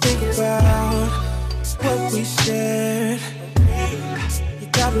 Think about what we shared. You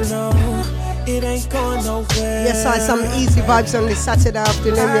gotta know. It ain't going nowhere. Yes, I some easy vibes on this Saturday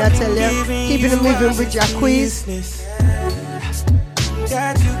afternoon, me I tell you. Keeping it moving with your quiz.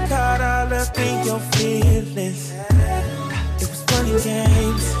 Got you caught all up in your feelings. It was fun and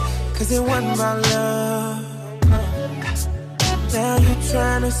games, cause it wasn't my love. Now you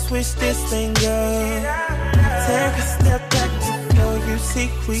trying to switch this thing up. Take a step back before you see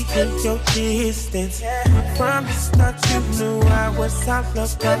we hit your distance. From the start you knew I was all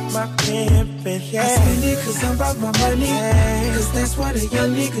about my pimpin'. I spend it cause I'm about my money, cause that's what a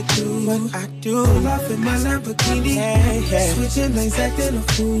young nigga do. What I do, pull off in my Lamborghini, switching lanes acting a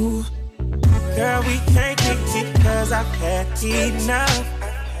fool. Girl, we can't kick it cause I've had enough.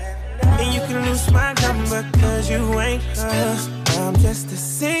 And you can lose my number cause you ain't her. I'm just a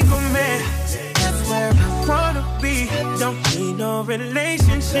single man, that's where I wanna be. Don't need no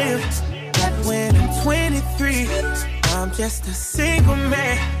relationship. Like when I'm 23, I'm just a single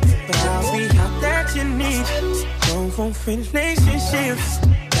man, but I'll be all that you need. Don't want relationships.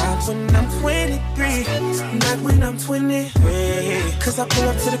 Not when I'm 23, not when I'm 20. Cause I pull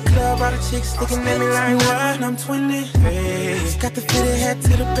up to the club, all the chicks looking at me like, what? When I'm 20. Got the fitted hat to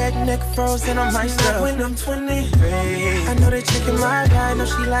the back, neck froze, and I'm iced up. When I'm 20. I know they checking my ride, know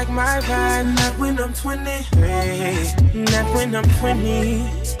she like my ride. Not when I'm 20. Not when I'm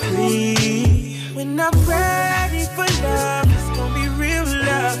 23. When I'm ready for love, it's gonna be real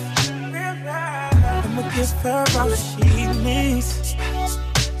love. I'ma give her all she needs.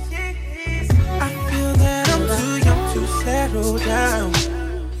 I feel that I'm too young to settle down.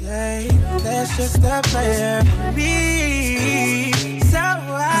 Yeah, that's just a player for me. So I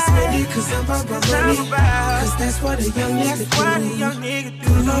spend it cause I'm about my money, cause that's what a young nigga do.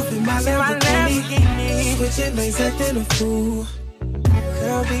 Pull off in my Lamborghini, switching lanes acting a fool.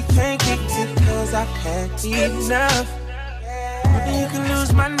 Girl, we can't kick it cause I've had enough. And you can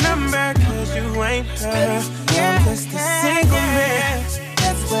lose my number cause you ain't her. I'm just a single man,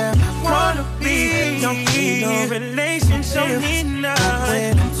 that's where I wanna be. Don't need no relationship. Don't need none.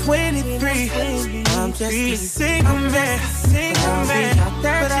 When I'm 23, I'm just a single man.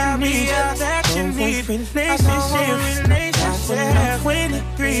 But I'll be all that you need. Relationships. When I'm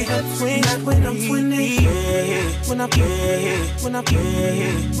 23, not when I'm 20. When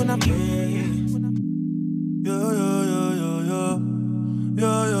I'm yo.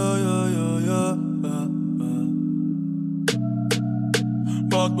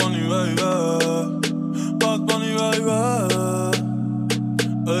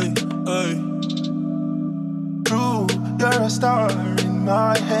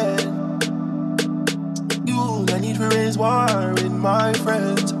 my head. You, I need to raise war with my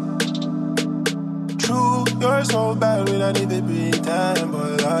friends. True, you're so bad when I need to pretend,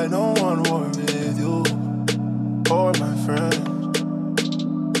 but I don't want war with you or my friends.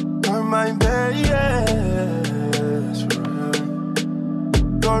 You're my best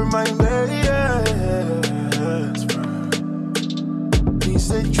friend. You're my best friend. He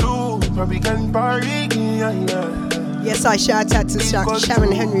said true, but we can party, yeah. Yes, I shout out to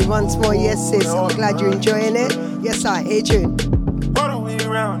Sharon Henry once more. Yes, sis, I'm glad you're enjoying it. Yes, I, Adrian. All the way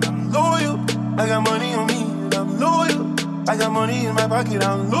around, I'm loyal. I got money on me, and I'm loyal. I got money in my pocket,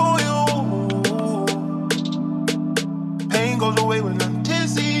 I'm loyal. Pain goes away when I'm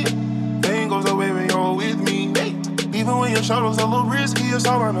dizzy. Pain goes away when you're with me. Hey. Even when your shadow's a little risky, it's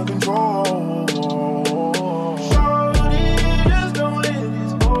all under control. Shorty, just don't let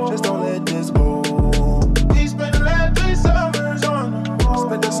this go. Just don't let this go. We spent the last 3 summers on the road.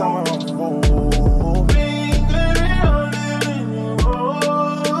 Spent the summer on the road.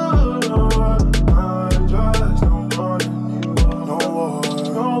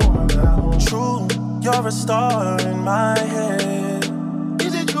 You're a star in my head.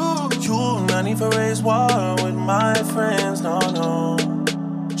 Is it true? True, not need to raise war with my friends, no.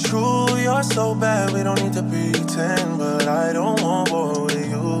 True, you're so bad, we don't need to pretend, but I don't want war with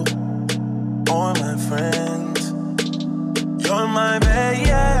you or my friends. You're my best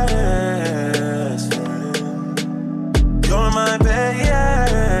friend. You're my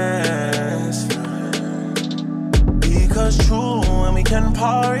best friend. Because true, when we can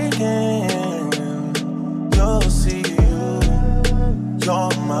party again, you'll see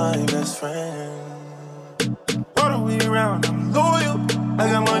you're my best friend. All the way around, I'm loyal. I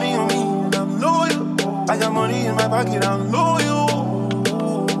got money on me, and I'm loyal. I got money in my pocket, I'm loyal.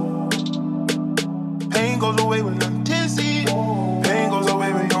 Pain goes away when I'm dizzy. Pain goes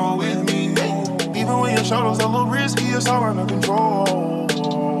away when you're with me. Even when your shadow's a little risky, it's all under control.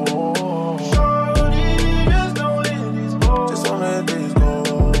 Shorty, just don't let this go. Just don't let this go.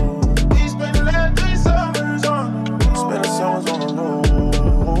 Someone's on the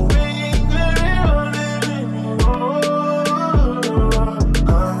road. I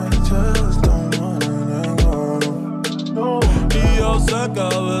just don't wanna let go. Y yo sé que a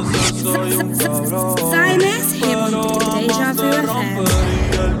veces soy un cabrón, pero Deja Vu me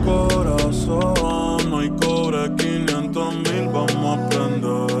rompería el corazón. No hay cobre 500,000, vamos a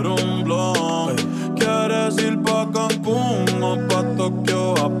prender un blog. ¿Quieres ir pa' Cancún o pa'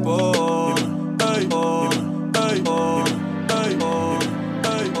 Tokio, Japón? Ey,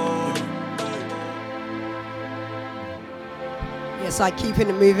 Yes, I keeping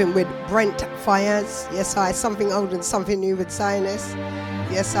it moving with Brent Fires. Yes, I something old and something new with Xioness.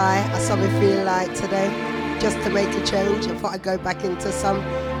 Yes, I something feel like today, just to make a change. I thought I'd go back into some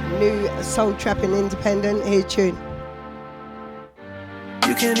new soul trapping independent. Here, tune.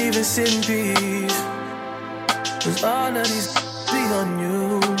 You can't even sit in peace, 'cause all of these be on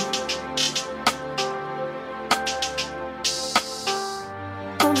you.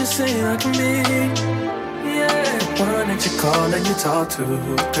 I'm just saying I can be, yeah, one that you call and you talk to,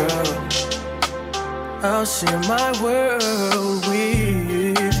 girl. I'll share my world with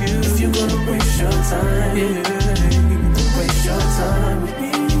you. If you're gonna waste your time, yeah, waste your time with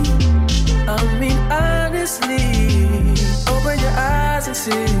me. I mean, honestly, open your eyes and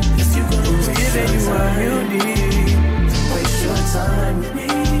see. If you're gonna waste your time, what you need, waste your time with me.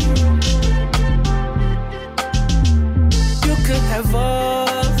 You could have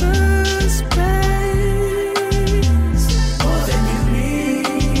all the space, more than you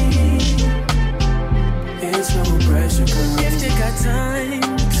need. It's no pressure, girl. If you got time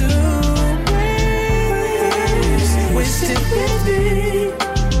to waste it with me.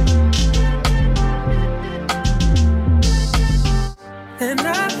 And I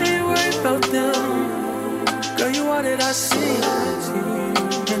ain't worried about them. Girl, you all that I see.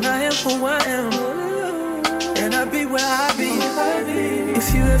 And I am who I am. And I be where I be.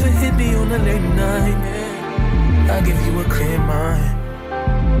 If you ever hit me on a late night, I'll give you a clear mind.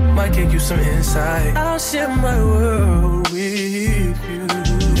 Might give you some insight. I'll share my world with you.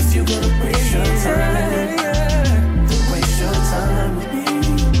 If you're gonna waste your time, waste your time with me.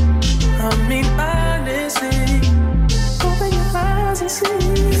 I mean, honestly, open your eyes and see.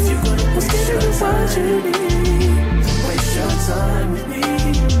 If you're gonna waste your time, what you need, waste your time with me.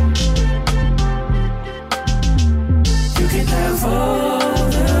 You can have all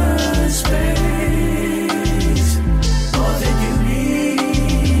the space, more than you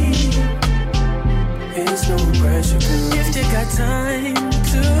need. It's no pressure, girl. If you got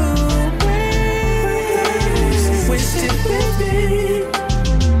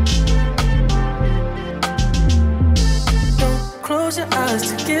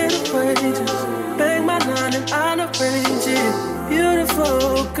us to get away. Just bang my line and I'll arrange it.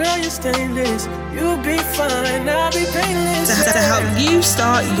 Beautiful, girl, you're stainless. You'll be fine, I'll be painless. To help you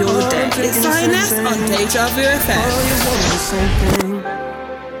start your day. It's Xioness on Deja Vu FM. Oh, you want the same thing.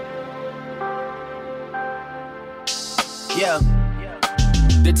 Yeah.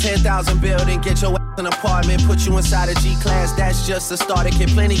 The 10,000 building, get your ass an apartment, put you inside a G-class, that's just a start. It can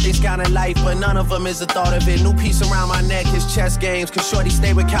plenty things count in life, but none of them is the thought of it. New piece around my neck, his chess games, cause shorty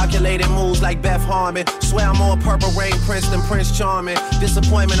stay with calculated moves like Beth Harmon. Swear I'm more Purple Rain Prince than Prince Charming.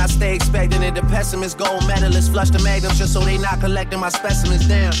 Disappointment I stay expecting it, the pessimist gold medalist flush the magnums just so they not collecting my specimens,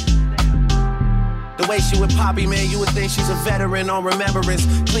 damn. The way she with Poppy, man, you would think she's a veteran on remembrance.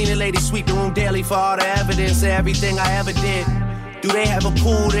 Cleaning lady, sweep the room daily for all the evidence of everything I ever did. Do they have a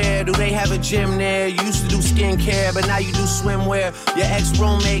pool there? Do they have a gym there? You used to do skincare, but now you do swimwear. Your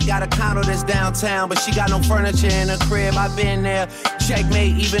ex-roommate got a condo that's downtown, but she got no furniture in her crib. I've been there.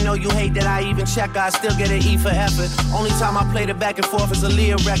 Checkmate, even though you hate that I even check, I still get an E for effort. Only time I played it back and forth is a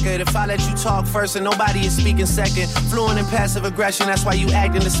Leah record. If I let you talk first and nobody is speaking second. Fluent in passive aggression, that's why you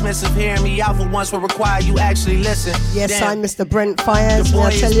acting dismissive. Hearing me out for once will require you actually listen. Yes, damn. I'm Mr. Brent Fires. The boy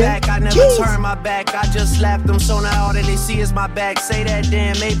I tell is you. back, I never Jeez. turn my back. I just slapped them, so now all that they see is my back. Say that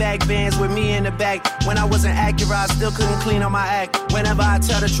damn Maybach Benz with me in the back. When I wasn't accurate, I still couldn't clean on my act. Whenever I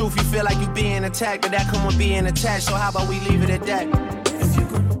tell the truth, you feel like you being attacked, but that come with being attached. So how about we leave it at that?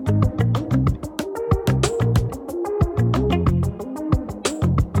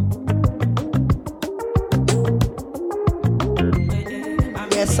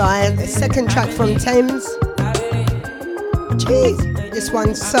 Yes, the second track from Thames. Jeez, this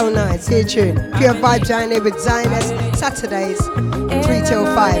one's so nice. Here, tune. Pure vibes down here with Xioness. Saturdays, 3 till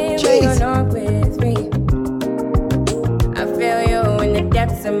 5. Jeez. I feel you in the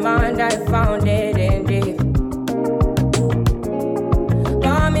depths of mind. I found it in deep.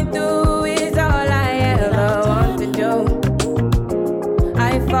 Coming through is all I ever want to do.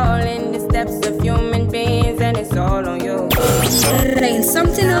 I fall in the steps of human beings, and it's all on you. Playing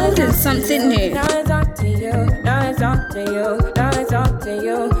something old and something new. Now it's up to you. Now it's up to you. Now it's up to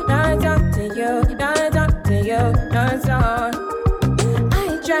you. Now it's up to you. Now it's up to you. Now it's on. I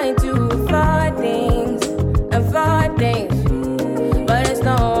try to avoid things, but it's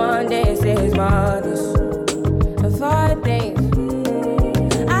no one. This is mothers. Avoid things.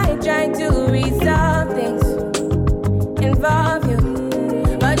 I try to resolve things, involve you,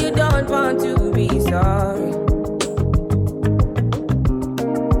 but you don't want to be sorry.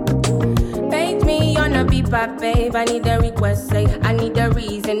 Beep-up, babe, I need a request, say I need a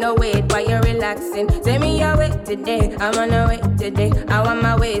reason, no wait, while you're relaxing. Say me your way today, I'm on a way today. I want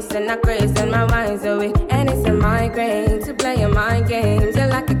my waist and I craze and my mind's away. And it's a migraine to play your mind games. You're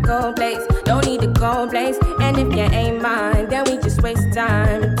like a cold place, don't need a cold place. And if you ain't mine, then we just waste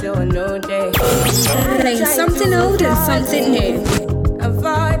time until a new day. Playing something old and something new.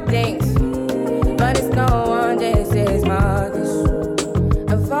 Avoid things, but it's no one, this is mothers.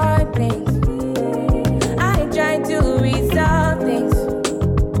 Avoid things. Try to resolve things,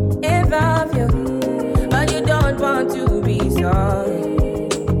 involve you, but you don't want to be sorry.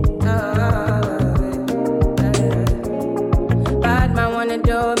 Bad man wanna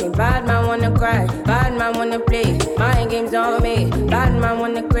do me, bad man wanna cry, bad man wanna play, mind games on me, bad man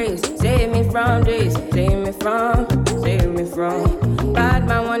wanna craze, save me from this, save me from. Bad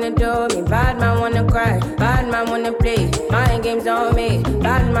man wanna do me, bad man wanna cry, bad man wanna play, mind games on me,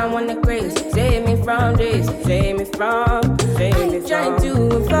 bad man wanna craze, save me from this, save me from. I'm trying to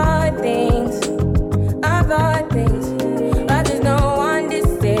avoid things, but there's no one, this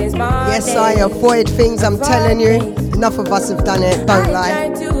is my Yes, I avoid things, I'm telling you. Enough of us have done it, don't lie. I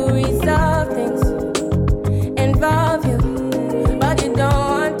try to resolve things, involve you, but you don't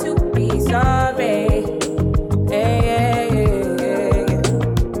want to be sorry.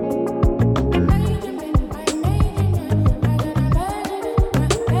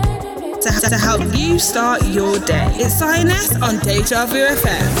 To help you start your day. It's Xioness on Deja Vu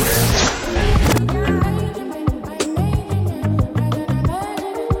FM.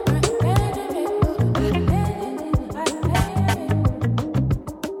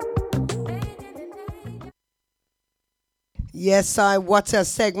 Yes, what a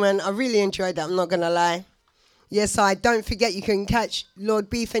segment. I really enjoyed that, I'm not going to lie. Yes, don't forget you can catch Lord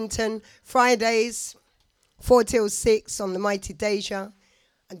Beefington Fridays, 4 till 6 on the Mighty Deja.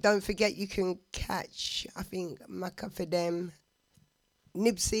 And don't forget you can catch, I think, Macca for them,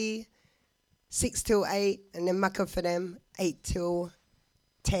 Nipsey, 6 till 8, and then Macca for them, 8 till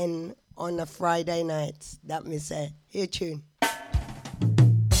 10 on a Friday night. That me say. Here, tune.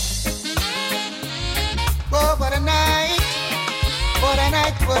 Oh, what a night, what a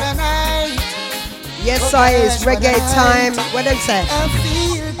what a night. Yes, I is reggae time. What them say? I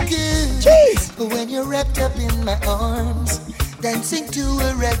feel good. Jeez. When you're wrapped up in my arms, dancing to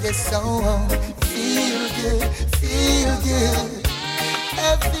a reggae song. Feel good, feel good.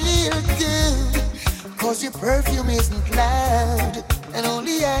 I feel good. Cause your perfume isn't loud, and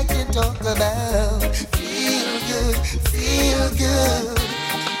only I can talk about. Feel good, feel good.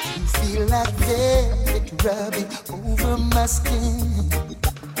 You feel like velvet rubbing over my skin.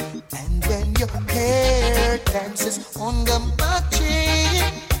 And when your hair dances on my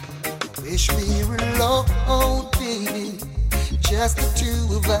chin, wish we were alone, baby, just the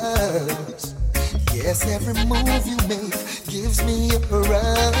two of us. Yes, every move you make gives me a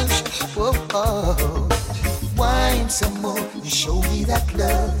rush. Whoa, oh. Wine some more and show me that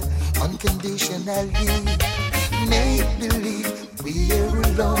love unconditionally. Make believe we're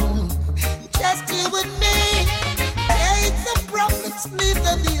alone, just you and me. Take the problems, leave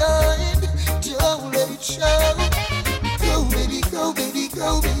them behind. Don't let it show. Go, baby, go, baby,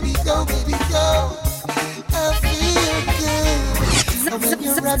 go, baby, go, baby, go. I feel good.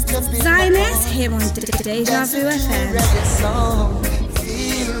 Xioness here on Deja Vu FM.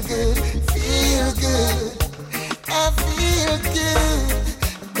 Feel good, feel good. I feel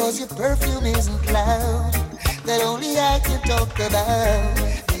good. Cause your perfume isn't loud, that only I can talk about.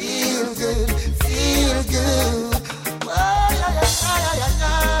 Feel good, feel good. Oh, yeah, yeah, yeah,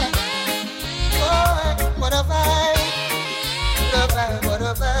 yeah. Oh, what a vibe, what a vibe, what a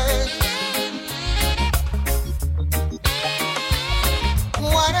vibe.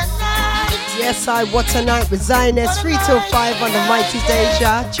 What a night. Yes, what a night with Xioness, 3 till 5 on the mighty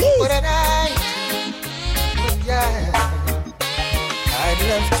Deja. Jeez. What a night. Yeah. I'd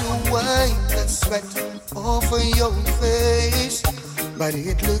love to wipe that sweat off of your face, but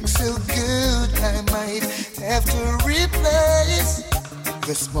it looks so good I might have to replace.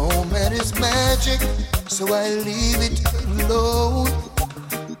 This moment is magic, so I leave it alone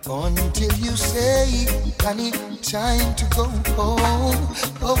until you say, honey, time to go home.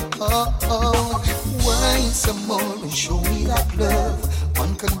 Oh, oh, oh. Wine some more and show me that love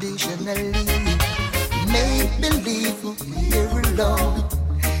unconditionally. Make believe we're alone,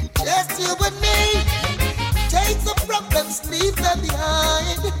 just you and me. Take the problems, leave them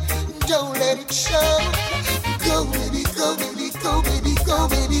behind. Don't let it show. Go, baby, go, baby, go, baby, go,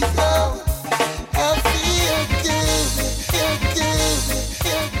 baby, go. I feel good, feel good,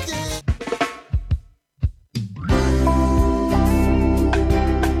 feel good.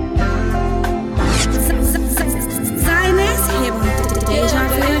 Xioness here on Deja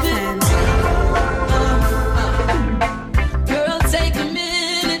Vu FM. Girl, take a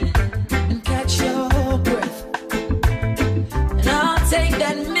minute and catch your breath, and I'll take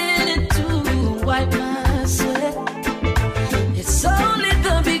that minute to wipe my sweat. It's only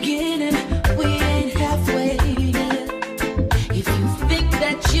the beginning, we ain't halfway yet. If you think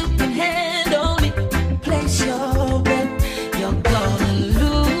that you can handle me, place your bet. You're gonna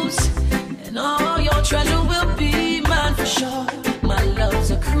lose, and all your treasure will be mine for sure. My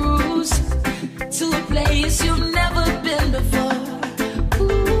love's a cruise to a place you've never been before.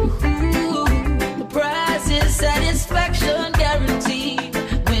 Ooh, the prize is satisfaction guaranteed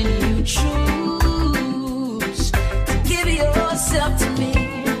when you choose to give yourself to me.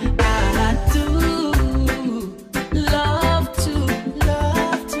 I do love to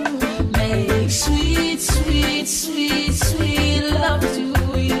make sweet, sweet, sweet, sweet love to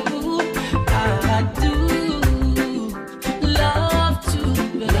you. I do love to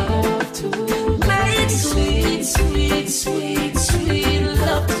make sweet, sweet, sweet, sweet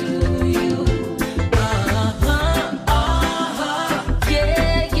love to you.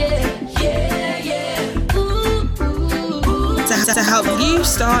 Yeah, yeah, yeah, yeah. Ooh. To help you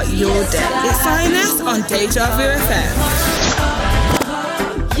start your day. It's Xioness on Deja Vu FM.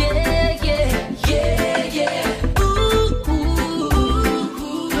 Yeah, yeah, yeah, yeah. Ooh,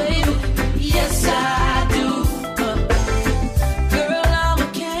 baby. Yes, I do. Girl, I'm a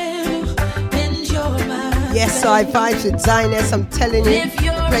candle and you're mine. Yes, I vibes with Xioness. I'm telling you,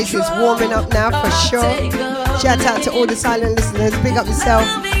 the place is warming up now for sure. Shout out to all the silent listeners. Big up yourself.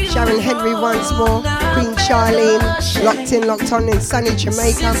 Sharon Henry once more. Queen Charlene. Locked on in sunny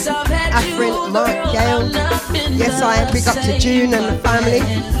Jamaica. Afrin, Mark, Gale. Yes, I am. Big up to June and the family.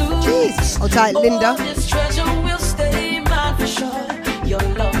 Jeez. Hold tight, Linda. This treasure will stay mine for sure. Your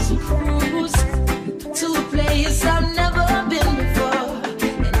love's a cruise to a place I've never been before,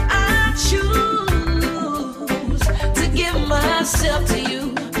 and I choose to give myself to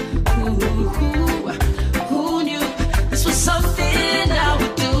you. Who knew this was something I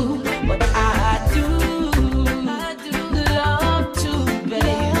would do? But I do love to, baby.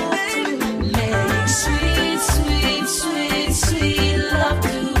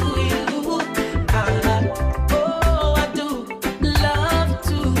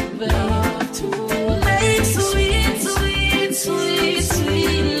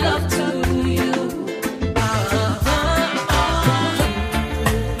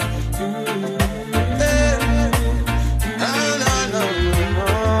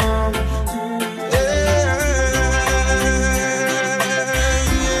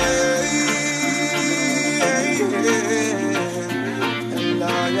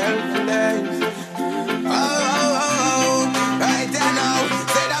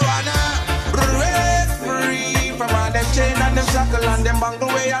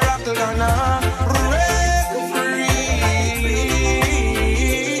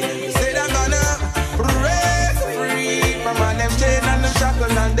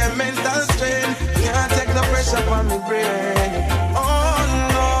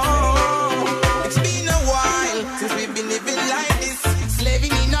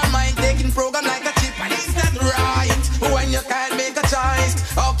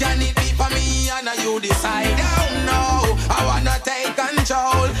 now you decide. Oh no, I wanna take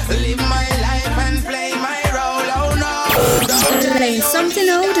control, live my life and play my role. Oh no, playing something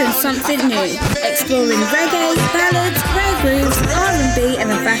old and something new, exploring reggae, ballads, rare grooves, R&B,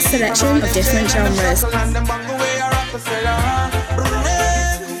 and a vast selection of different genres.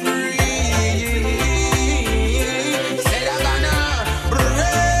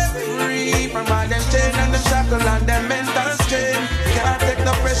 And them mental strain can't take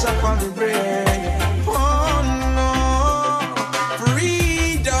the pressure from the brain. Oh no,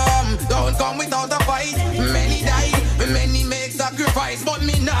 freedom don't come without a fight. Many die, many make sacrifice, but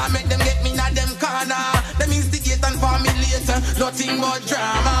me nah make them get me na them corner. Them instigate and formulate nothing but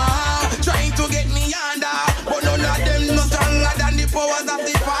drama, trying to get me under, but none of them no stronger than the powers of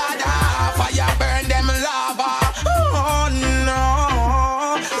the Father. Fire burn them lava. Oh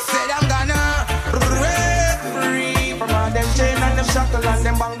no, said I'm gonna them chain and them shackle and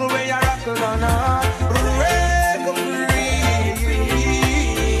them bangle where you rockle gonna break free.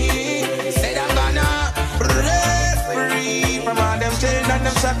 Said I'm gonna break free from all them chain and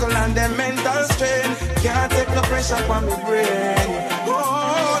them shackle and them mental strain. Can't take the pressure from my brain.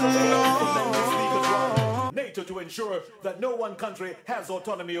 Oh no. NATO to ensure that no one country has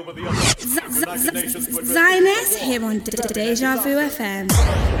autonomy over the other. Xioness here on Deja Vu FM.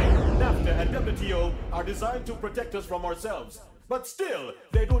 NAFTA and WTO are designed to protect us from ourselves, but still,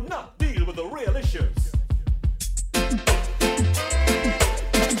 they do not deal with the real issues.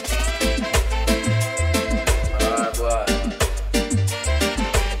 Boy.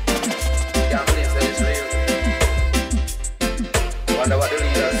 Can't believe that it's real. Wonder what the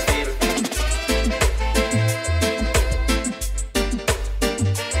leaders feel.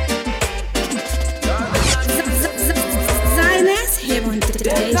 Xioness here on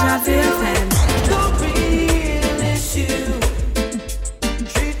Deja Vu FM. The real issue,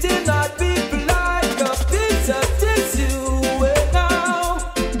 treating our people like a piece of tissue. And now,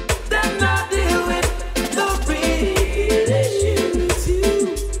 they're not dealing with the real issue.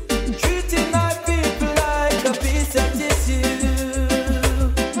 Treating our people like a piece of tissue.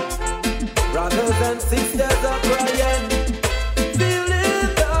 Brothers and sisters are crying, feeling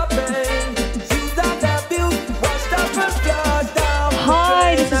the pain. Youth that abuse, washed up and flushed down.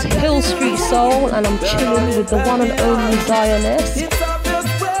 Hi, this is Hill Street Soul, and I'm chilling with the one and only Xioness. It's obvious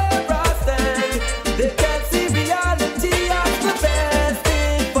where I stand. They can't see reality as the best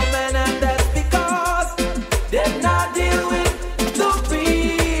thing for men, and that's because they're not dealing with the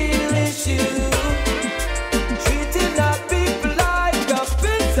real issue. Treating our people like a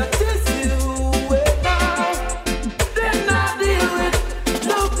piece of tissue. And now they're not dealing with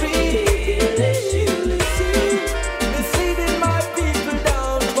the real issue. Misleading my people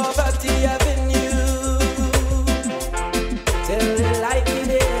down poverty avenue. Tell it like it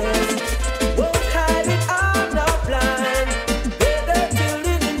is. Won't hide it, I'm not blind. They're the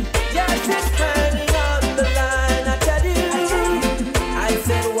children, yes, it's hanging on the line. I tell you, I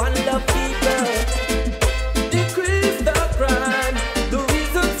said one love people, decrease the crime. The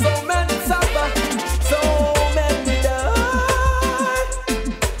reason so many suffer, so many die.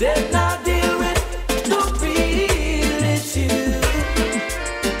 They're not dealing with the real issue.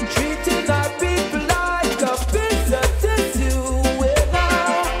 Treating our people like a piece of tissue. And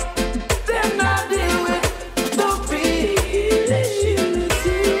now they're not dealing with the real issue.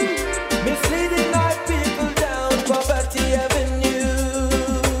 Misleading our people down poverty avenue.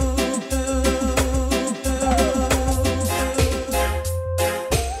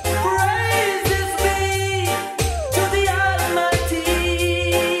 Praises be to the Almighty.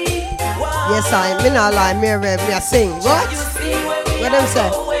 Yes, I not lie, me rev, me I sing. What? What them say?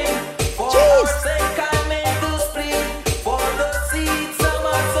 Jeez.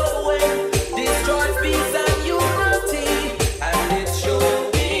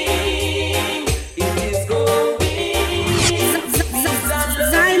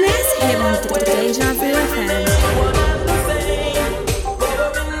 Xioness here on Deja Vu FM.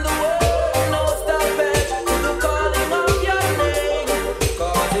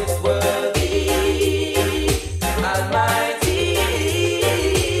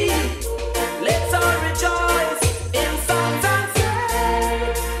 Let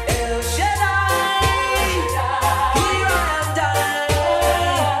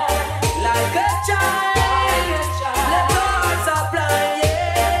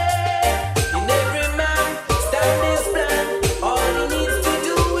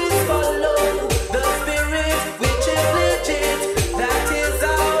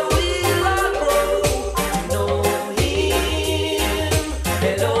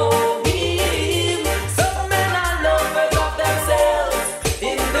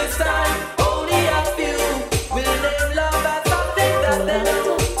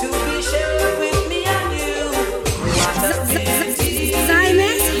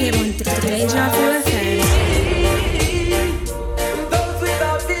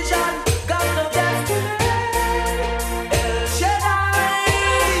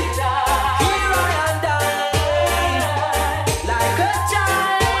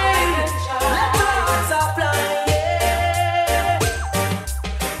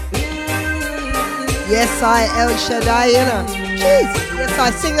Yes, I El Shaddai, you know. Jeez. Yes,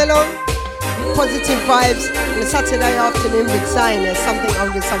 I sing along. Positive vibes on a Saturday afternoon with Xioness. Something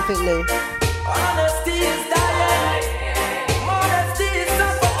old and something new. Honesty is dying. Modesty is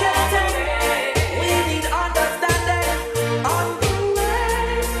suffocating. We need understanding. On the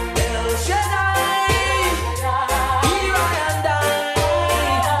way, El Shaddai. Here I and I,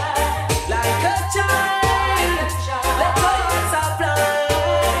 like a child. Let go and supply.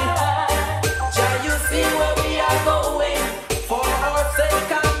 Shall you see where we are going? For our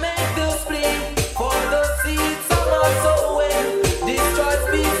sake, I make this plea. For the seeds of our sowing destroys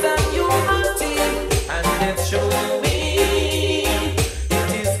peace and unity. And it's showing me it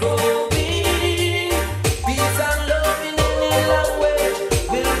is growing. Peace and love in any language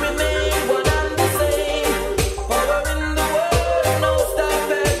will remain one and the same. Power in the world, no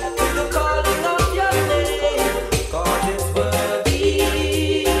stopping to the calling of your name. God is worthy,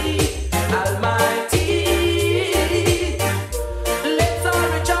 Almighty. Let's all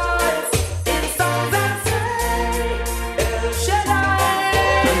rejoice in songs and say, El Shaddai.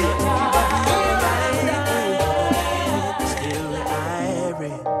 Still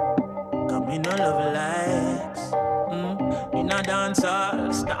irie, come in no love likes, in a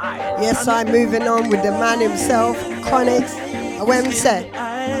dancehall style. Yes, I'm moving on with the man himself, Chronix. When we say,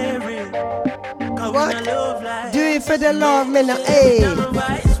 what? Do it for the love, man. Hey. Do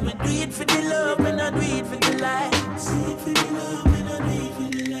it for the love, and I do it for the likes. Do it for the love, and I do it for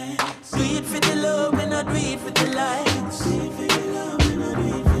the likes. Do it for the love, and I do it for the likes.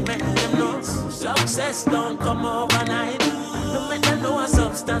 Make them know success don't come overnight. Don't make them know a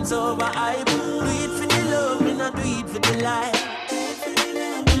substance over hype. Do it for the love, and I do it for the likes.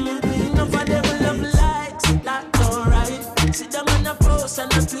 Enough of them love likes, that's alright. See them on a post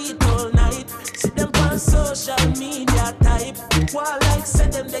and a tweet all night. See them on social media type. While like say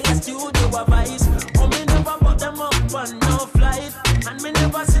them they a studio a vice. Oh, me never put them up on no flight. And me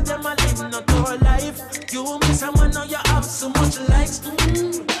never see them a live no tour life. You miss someone now you have so much likes.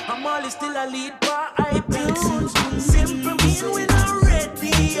 I'm always still a lead by iTunes. Simple mean we not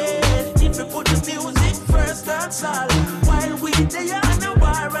ready yet. If we put the music first, that's all. While we there on a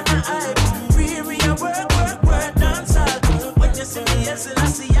war and a hype. We a work, dance all. When you see me, yes, I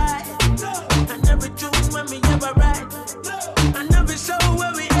see I. And every tune when me ever write. And every show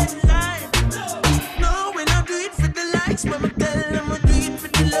where we headline. No, we not do it for the likes. When me tell them we do it for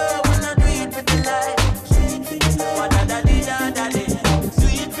the love. We not do it for the likes. Wa-da-da-dee-da-da-dee. Do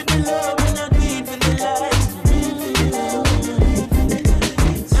it for the love. We not do it for the likes.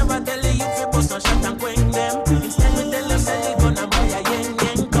 Never tell you if you bust a shot and quench them. Instead we tell you sell it on a buy a yen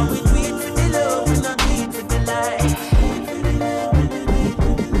yen. Come we do it for the love. We not do it for the likes.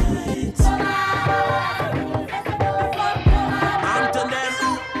 And to them,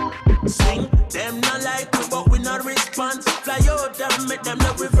 sing. Them not like we, but we not response. Fly out and make them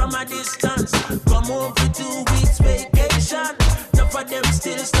love we from a distance. Come over 2 weeks vacation. Enough of them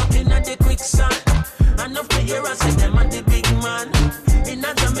still stuck in the quicksand. Enough to hear us say them are the big man. In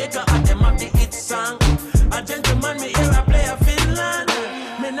a Jamaica, and them have the hit song. A gentleman, me hear a play a Finland.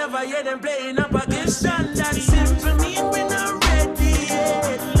 Me never hear them playing a Pakistan. That simple mean we not ready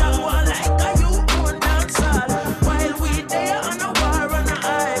yet. That one like a you own dance hall. While we there on a war and a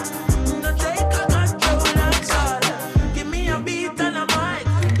hype. No take a control dance all. Give me a beat and a mic.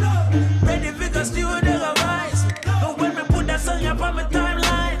 Ready for the studio rise. But when me put that song up on my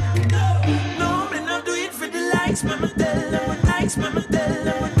timeline. No, me not do it for the likes. Me tell them what likes. Me tell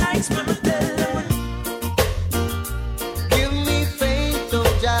them what likes. Me tell them what. Give me faith, oh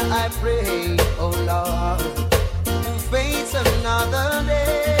Jah, I pray, oh Lord, to face another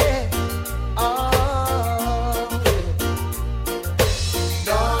day. Oh,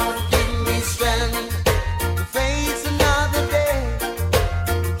 Lord, give me strength to face another day.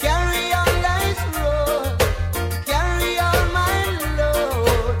 Carry on life's road, carry on my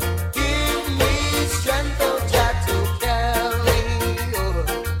load. Give me strength, oh Jah, to carry on.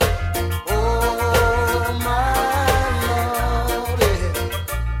 Oh, my Lord,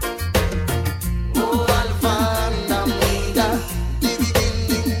 oh, Alpha and Omega, the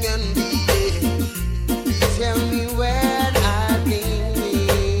beginning and the end. Please tell me when I begin.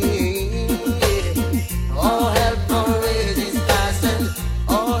 Oh, help for ages past and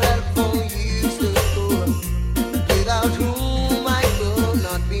oh, help for years to come, without whom I could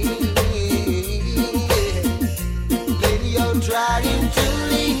not be. When you're trying to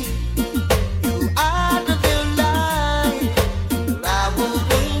leave, you are the light. I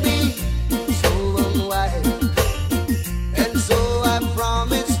wouldn't be so unwise, and so I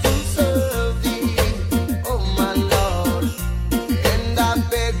promise to serve thee, oh my Lord, and I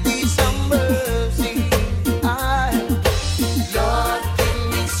beg thee some mercy.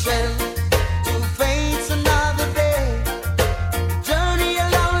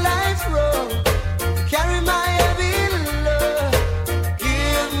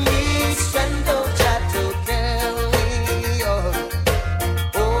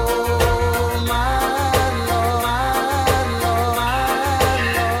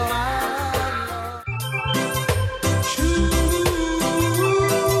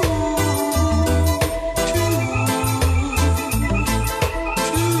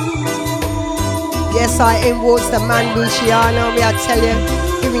 exciting towards the man Luciano. Me, I tell you,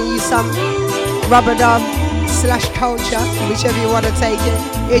 giving you some rubber dub / culture, whichever you want to take it.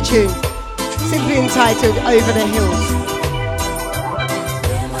 Here tune, simply entitled Over the Hills.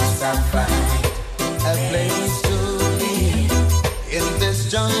 Where must I find a place to live in this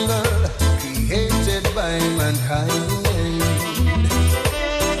jungle created by mankind?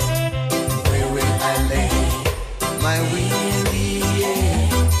 Where will I lay my weary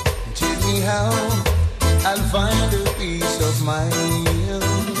head? Tell me how I'll find a peace of mind.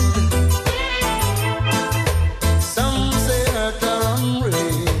 Some say earth are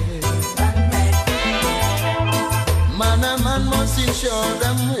unreal. Man must ensure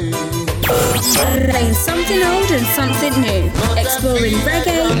them Playing something old and something new. Exploring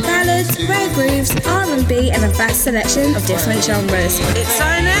reggae, ballads, rare grooves, R&B and a vast selection of different genres. It's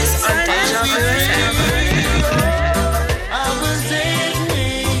Xioness on Deja Vu FM.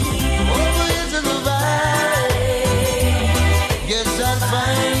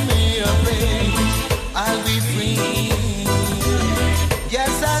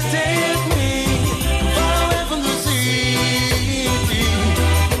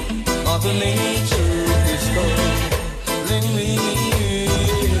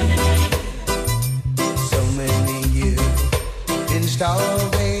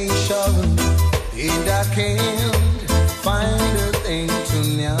 Starvation, and I can't find a thing to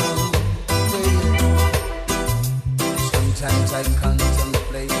now. Sometimes I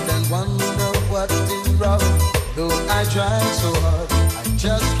contemplate and wonder what is wrong. Though I try so hard, I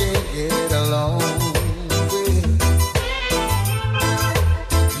just can't get along.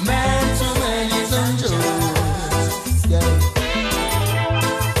 Man, too many unjust, yeah.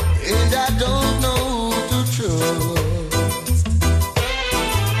 And I don't know who to trust.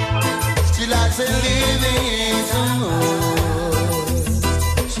 Like a living some more,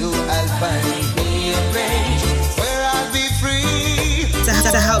 so I'll find me a place where I'll be free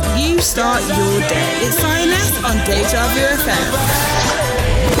to help you start your day. It's Xioness on Deja Vu FM.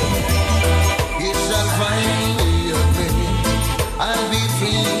 Yes, I'll find me a place, I'll be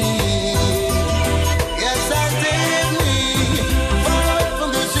free. Yes, I'll take me far away from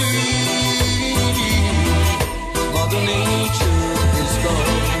the sea. Mother Nature is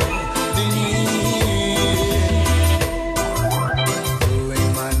gone.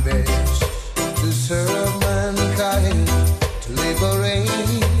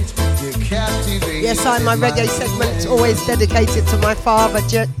 Yes, my reggae segment's always dedicated to my father,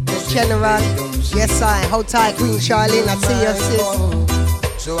 the General. Yes, hold tight, Queen Charlene, I see your sis.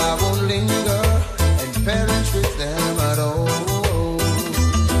 So I won't linger and perish with them at all.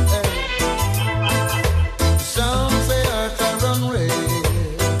 Some say earth are unreal.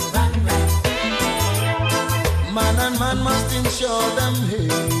 Man and man must ensure them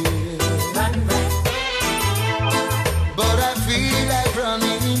here. But I feel like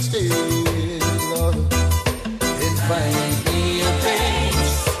running instead. Find me a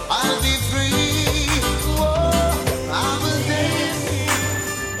place, I'll be free. Whoa, I will dance.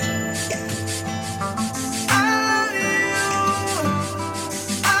 I love you.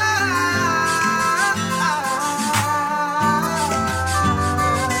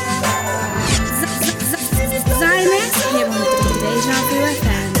 Xioness here on Deja Vu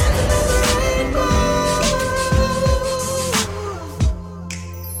FM.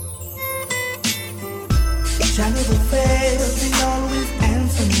 I never fails, he always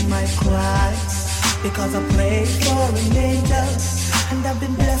answers my cry. Because I prayed for an angel, and I've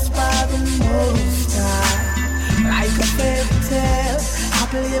been blessed by the Most High. Like a fairy tale,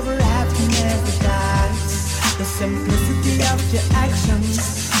 happily ever after never dies. The simplicity of your actions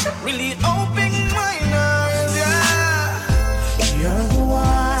really opened my eyes, yeah. You're the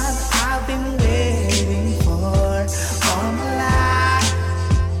one I've been waiting for all my life.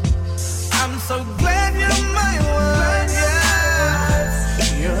 I'm so glad you're my one, yeah.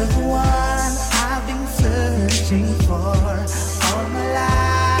 You're the one I've been searching for all my life.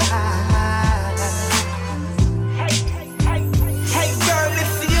 Hey girl,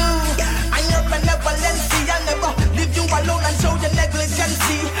 it's you. I'm your benevolence. I never leave you alone and show your negligence.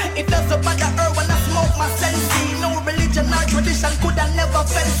 It doesn't bother her when I smoke my sensi. No religion or tradition could I never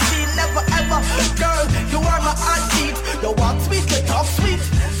fancy. Never ever, girl, you are my heartbeat. You walk sweet, you talk sweet,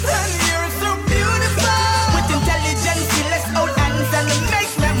 and you're so beautiful. With intelligence, let's hold hands and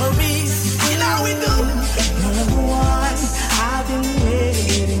make memories. You know we do. You're the one I've been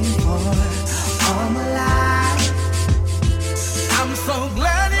waiting for all my life. I'm so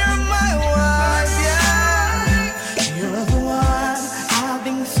glad you're my wife, yeah. You're the one I've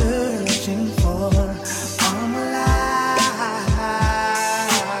been searching for all my life.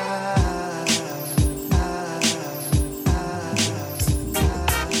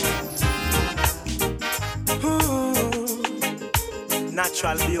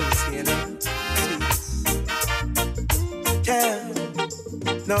 natural beauty, you know. Yeah,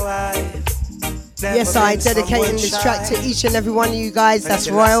 no, yes, I dedicating this track to each and every one of you guys. That's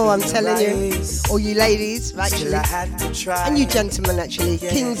royal, I'm telling you. All you ladies, actually. And you gentlemen, actually. Yeah.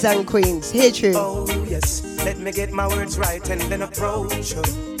 Kings and queens. Here, true. Oh, yes. Let me get my words right and then approach you.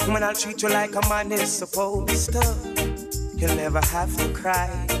 When I'll treat you like a man is supposed to. You'll never have to cry.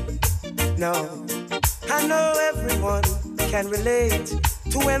 No. I know everyone can relate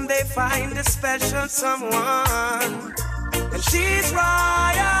to when they find a special someone. And she's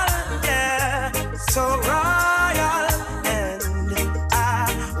royal, yeah, so royal. And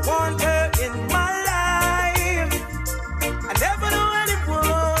I want her in my life. I never knew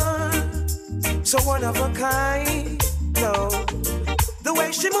anyone so one of a kind. No, the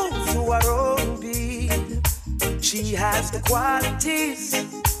way she moves to her own beat, she has the qualities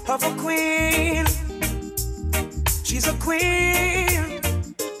of a queen. She's a queen.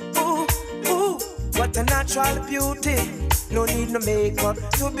 Ooh, ooh, what a natural beauty. No need no makeup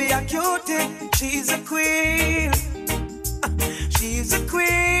to be a cutie. She's a queen. She's a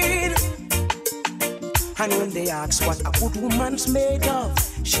queen. And when they ask what a good woman's made of,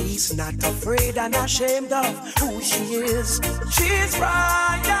 she's not afraid and ashamed of who she is. She's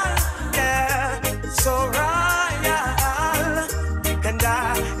royal, yeah, so royal. And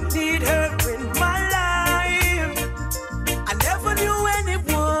I need her in my life. I never knew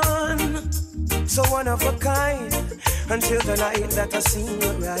anyone so one of a kind. Until the night that I see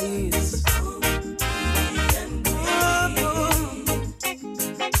your eyes. Oh,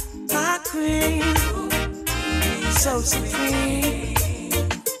 my queen, so supreme.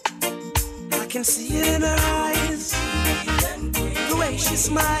 I can see it in her eyes, the way she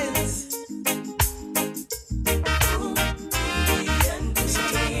smiles.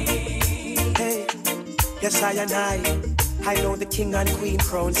 Hey, yes, I know the king and queen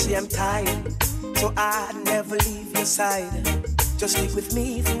crown, same time. So I'd never leave your side. Just stick with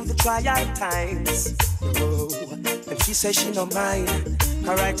me through the trial times. Oh, and she says she no mind.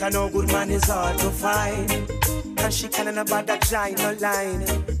 Alright, I know good man is hard to find. And she can't about that giant no line.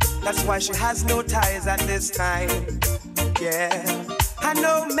 That's why she has no ties at this time. Yeah, I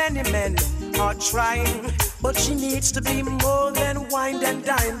know many men are trying, but she needs to be more than wine and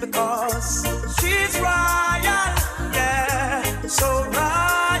dine. Because she's royal, yeah, so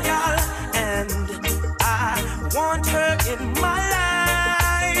royal. And I want her in my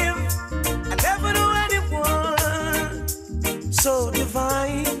life. I never knew anyone so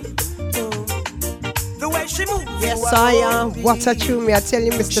divine. Oh, the way she moves. Yes, I am. What a tune, me I tell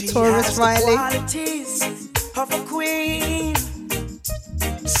you, Mr. Taurus Riley. Of a queen,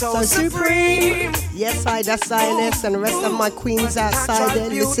 so supreme. Yes, that's Xioness and the rest of my queens outside there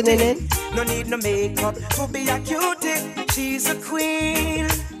listening in. No need no makeup to be a cutie. She's a queen.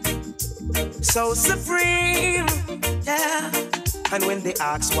 So supreme, yeah. And when they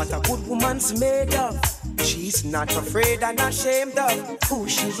ask what a good woman's made of, she's not afraid and ashamed of who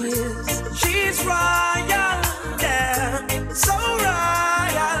she is. She's royal, yeah, so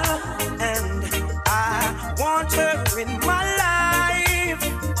royal. And I want her in my life.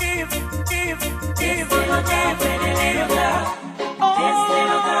 If this little girl, pretty little girl. This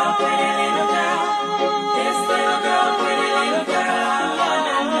little girl, pretty little girl. This little girl, pretty little girl.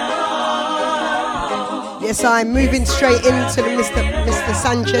 Yes, I'm moving straight into the Mr.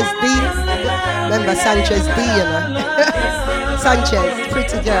 Sanchez D. Remember Sanchez D, you know. Sanchez,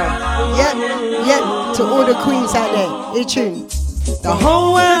 pretty girl. Yeah, to all the queens out there. Hey, tune. The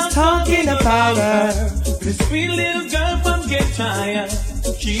whole world's talking about her. This sweet little girl from Get Tired.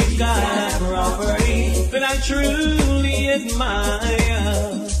 She's got a property that I truly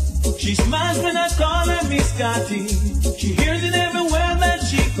admire. She smiles when I call her Miss Scotty. She hears it everywhere that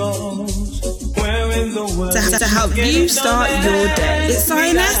she goes. Where in the world to help you start your day. It's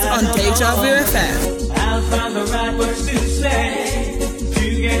Xioness on Deja Vu FM. I'll find the right words to say to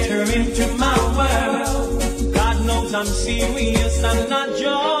get her into my world. God knows I'm serious, I'm not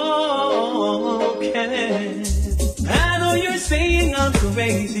joking. I know you're saying I'm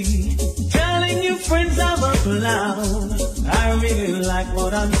crazy, telling you friends I'm a clown. I really like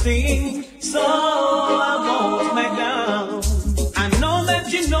what I'm seeing, so I won't back down. I know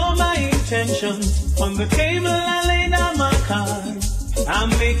that you know my intentions. On the table I lay down my cards. I'm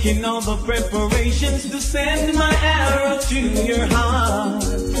making all the preparations to send my arrow to your heart.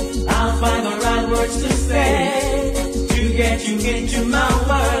 I'll find the right words to say to get you into my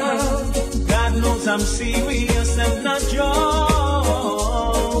world. God knows I'm serious, I'm not joking.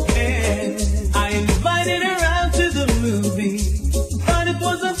 I invited her out to the movie, thought it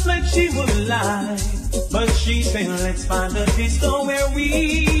was a flick she would like, but she say let's find a disco where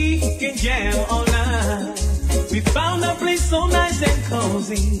we can jam all night. We found a place so nice and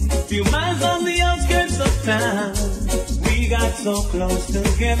cozy, few miles on the outskirts of town. We got so close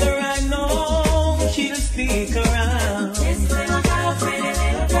together, I know she'll stick around. This little girl, pretty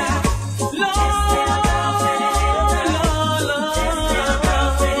little girl.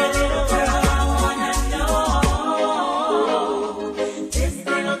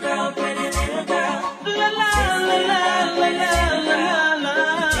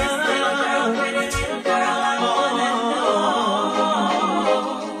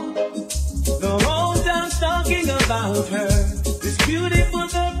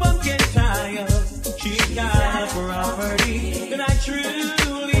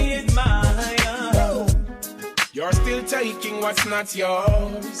 Taking what's not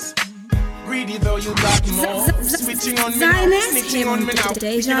yours. Greedy though you got more. Switching on me now, snitching on me now.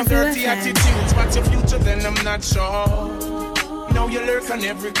 Picking up dirty attitudes. What's your future then I'm not sure. Now you lurk on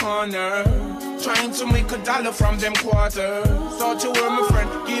every corner, trying to make $1 from them quarters. Thought you were my friend,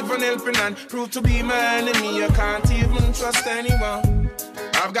 give an helping hand. Prove to be my enemy, I can't even trust anyone.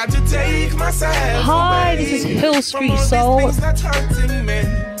 I've got to take myself Hi, away. this is Hill Street from all Soul. these things that's hurting me.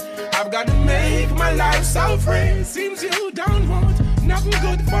 I've got to make my life so free. Seems you don't want nothing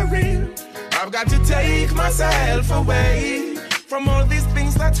good for real. I've got to take myself away from all these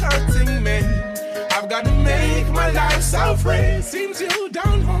things that's hurting me. I've got to make my life so free. Seems you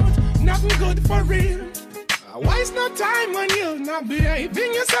don't want nothing good for real. Waste no time on you, not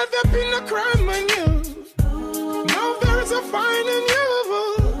behaving yourself up in a crime on you. Now there's a fine in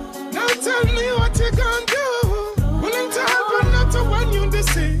you. Now tell me what you gonna do. Willing to happen, not to want you to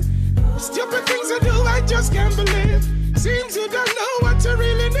see. Stupid things I do, I just can't believe. Seems you don't know what you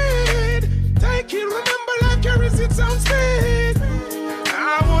really need. Take it, remember life carries its own speed.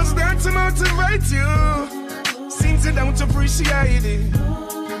 I was there to motivate you. Seems you don't appreciate it.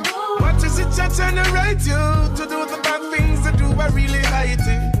 What is it that generate you to do the bad things I do? I really hate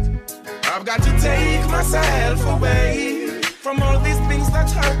it. I've got to take myself away from all these things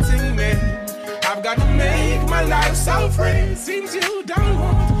that's hurting me. I've got to make my life so free. Seems you don't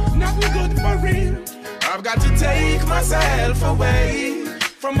want nothing good for real. I've got to take myself away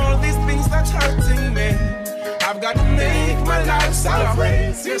from all these things that's hurting me. I've got to make my life so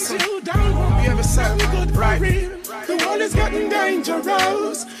free. Since you don't want nothing good for real. The world is getting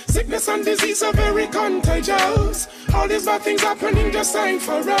dangerous. Sickness and disease are very contagious. All these bad things happening just ain't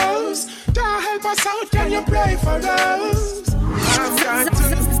for us. God help us out, can you pray for us? I've got to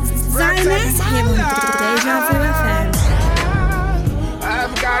Xioness here on Deja Vu FM.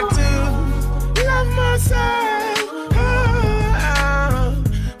 I've got to love myself.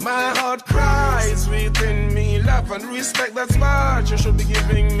 My heart cries within me. Love and respect, that's what you should be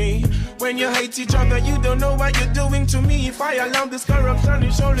giving me. When you hate each other, you don't know what you're doing to me. If I allow this corruption,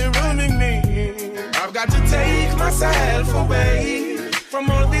 it's only ruining me. I've got to take myself away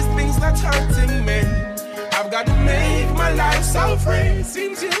from all these things that's hurting me. I've got to make my life so free.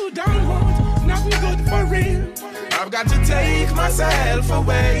 Seems you don't want nothing good for real. I've got to take myself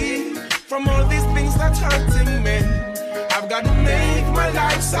away from all these things that's hurting me. I've got to make my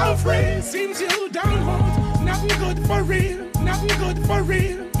life so free. Seems you don't want nothing good for real. Nothing good for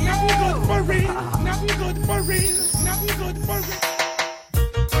real. Nothing good for real. Nothing good for real. Nothing good for real.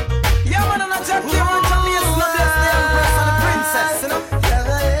 Yeah, man, I'm not talking about me. It's not just the empress and the princess, you know.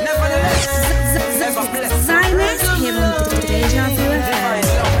 Nevertheless, never blessed. Xioness here on Deja Vu FM.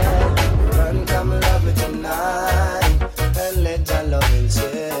 Run, come love me tonight, and let your loving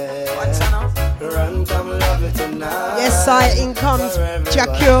share. Run, come love me tonight. Yes, I in comes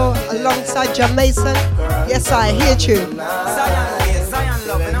Jackie alongside John Mason. Yes, I hear you. Zion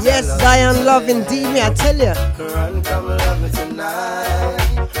love, you know? Yes, Zion love indeed, me, I tell you. Run, come love me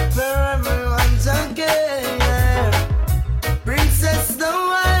tonight, for everyone's again. Princess, don't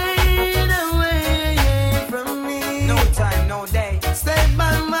hide away from me. No time, no day. Stay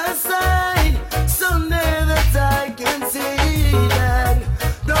by my side, someday that I can see that.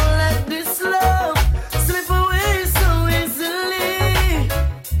 Don't let this love slip away so easily.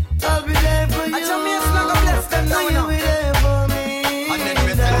 I'll be there for you. I tell me it's not gonna bless them now, you know. You'll be there for me. And then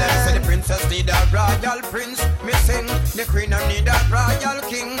me tell them, say the princess need a royal prince. Me sing, the queen need a royal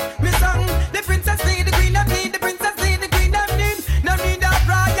king. Me sing, the princess need the queen of need. The princess need the queen of need. No need a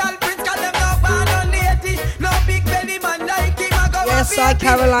royal prince, cause them no bad on lady. No big belly man like him. Yes, I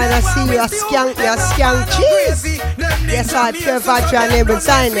Caroline, I see you, a skank, cheese. Yes, I pure vibes right here with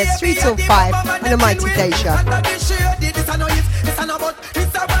Xioness, 3 till 5 on the Mighty Deja.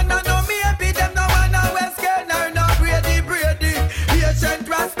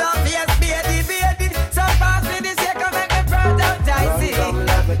 Rasta, yes, baby, so fast in the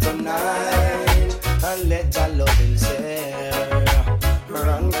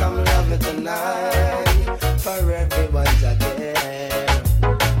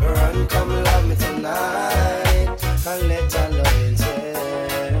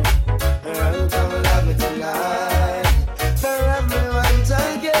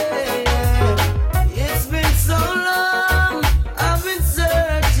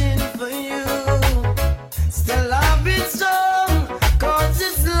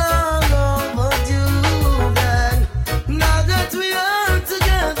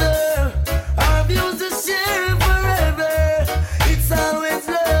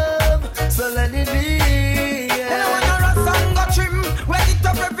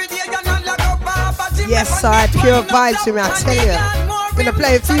Yes, I pure vibes with me, I tell you. I'm gonna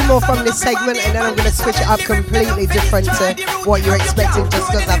play a few more from this segment and then I'm gonna switch it up completely different to what you're expecting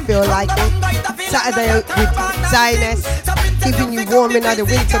just because I feel like it. Saturday with Xioness, keeping you warm in the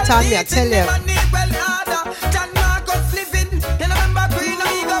winter time, me, I tell you.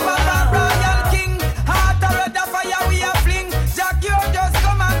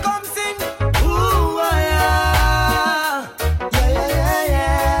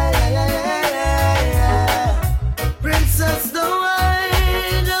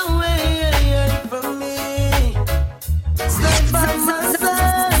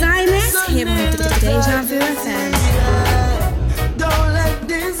 Deja Vu FM. Don't let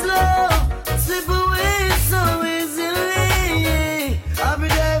this love slip away so easily. I'll be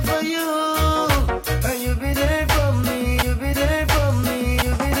there for you, and you'll be there for me. You'll be there for me.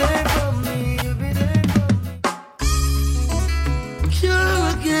 You'll be there for me. You'll be there for me. Sure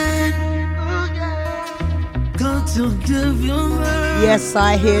again. Got to give you my. Yes,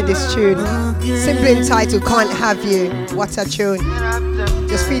 I hear this tune. Simply entitled Can't Have You. What a tune.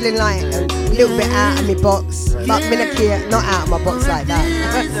 Just feeling like a little bit out of my box. But not out of my box like that.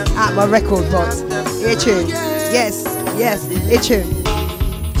 Out of my record box. Ear tune. Yes, ear tune.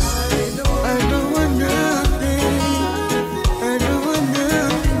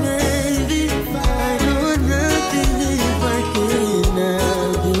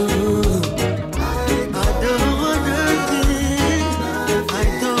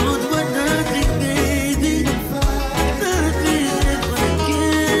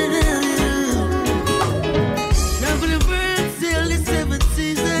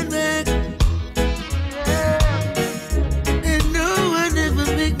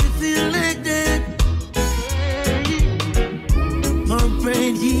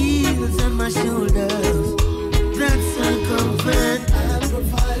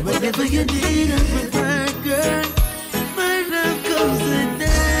 Whatever you need, I'm prepared, girl. My love comes with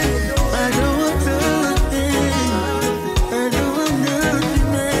that. I don't want nothing. I don't want nothing,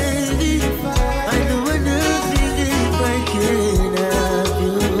 baby. I don't want nothing if I can't have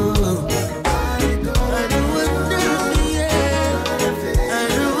you. I don't want nothing, yeah. I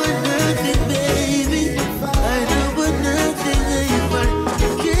don't want nothing, baby. I don't want nothing if I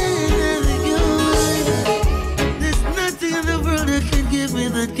can't have you. There's nothing in the world that can give me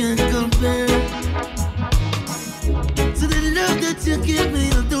that can compare to the love that you give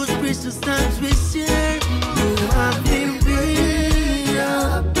me on those precious times we share. You have been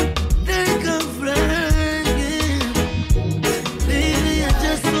real, like I'm flying. Baby, I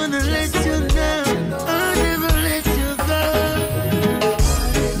just wanna let you know I'll never let you go.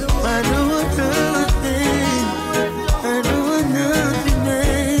 I don't want nothing. I don't want nothing,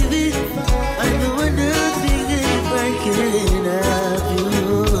 baby. I don't want nothing if I can't have you.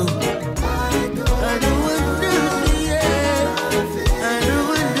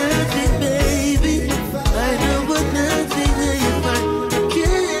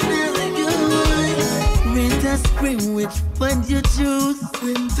 Which one you choose?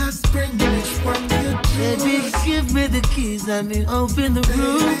 Winter, spring, which one you choose? Baby, give me the keys, let me open the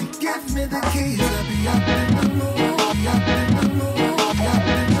room. Baby, give me the keys, I'll be up in the mood.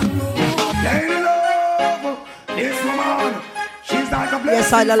 Lady love, this woman, she's like a blessing.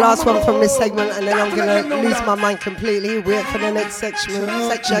 Yes, I the last one from this segment, and then I'm gonna lose my mind completely. Wait for the next section. You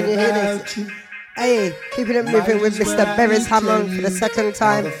hear this? Hey, keeping it moving with Mr. Berry's Hammond for the second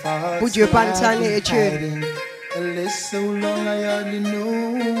time. Would you banter and hit a tune? A list so long I hardly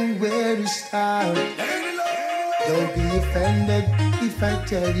know where to start. Don't be offended if I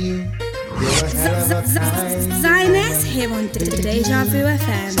tell you Xioness here on Deja Vu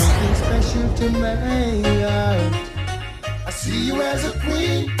FM. Something special to my heart. I see you as a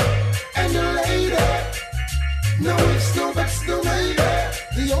queen and a lady. No ifs, no buts, no maybe.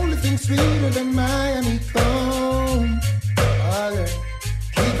 The only thing sweeter than Miami Cone.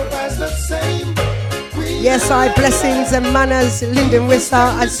 Keep up as the same. Yes, I blessings and manners, Lyndon Whistle.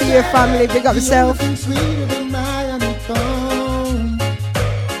 I see your family, big up yourself.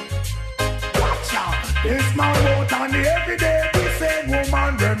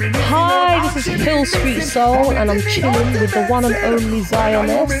 Hi, this is Hill Street Soul, and I'm chilling with the one and only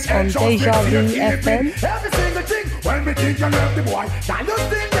Xioness on Deja Vu FM. Every single thing, when we think you love the boy, can you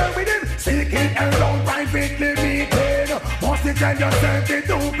sing there with him? Seeking alone, privately meeting. Must you tell yourself they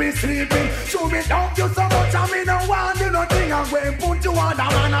don't be sleeping? Show me love you so much, I mean, I want you nothing. I'm going to put you on the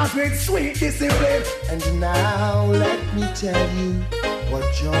manners with sweet discipline. And now let me tell you what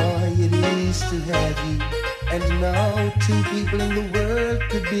joy it is to have you. And no two people in the world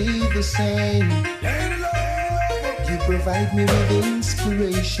could be the same. You provide me with inspiration.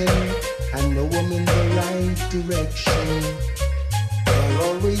 inspiration. I know I'm in the right direction.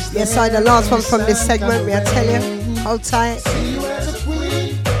 Yes, the last one from this segment, may I tell you? Hold tight.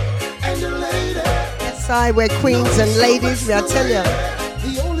 Yes, we're queens and ladies, may I tell you?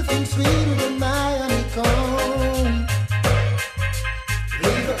 The only thing sweeter than my honeycomb.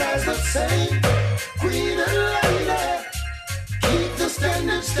 Leave the guys the same, queen and lady. Keep the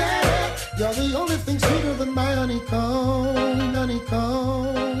standard steady. You're the only thing sweeter than my honeycomb,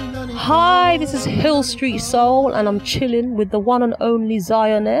 honeycomb, honeycomb. Hi, this is Hill Street Soul, and I'm chilling with the one and only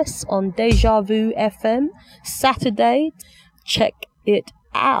Xioness on Deja Vu FM. Saturday, check it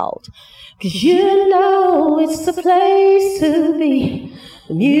out. 'Cause you know it's the place to be.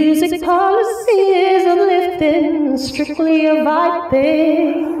 The music policy is uplifting, strictly a vibe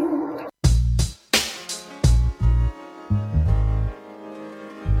thing.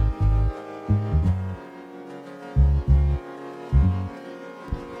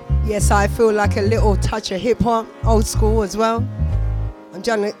 Yes, I feel like a little touch of hip-hop, old school as well. I'm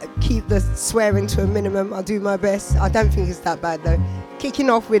trying to keep the swearing to a minimum. I'll do my best. I don't think it's that bad though. Kicking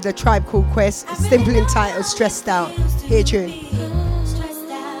off with a Tribe Called Quest, simple entitled Stressed Out. Here tune.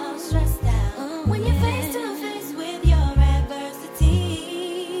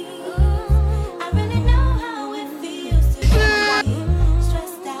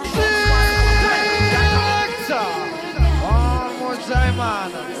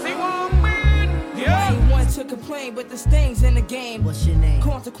 Complain, but there's things in the game. What's your name?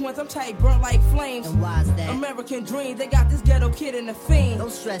 Consequence, I'm tight, burnt like flames. And why's that? American dream, they got this ghetto kid in the fiend.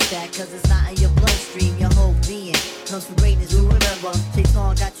 Don't stress that, cause it's not in your bloodstream. Your whole being comes from greatness, you remember.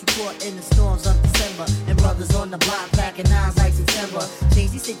 Shaitan got you caught in the storms of December. And brothers on the block packing nines like September.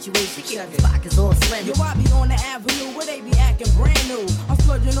 Change the situation, keep the pockets all slender. Yo, I be on the avenue where they be acting brand new. I'm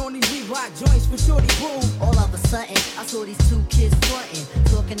splurging on these Reebok joints for shorty boo. All of a sudden, I saw these two kids frontin',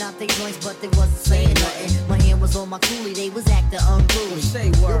 talking out their joints, but they wasn't saying nothing. My hand was on my coolie, they was acting unruly. Say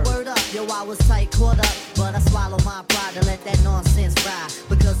word. Yo, word up, yo, I was tight, caught up, but I swallowed my pride to let that nonsense ride.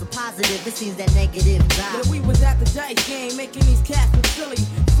 Because the positive, it seems that negative die. Yeah, we was at the dice game, making these cats look silly.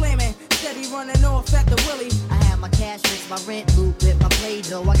 Slamming, steady running off at the willy. I had my cash fix, my rent loop, with my play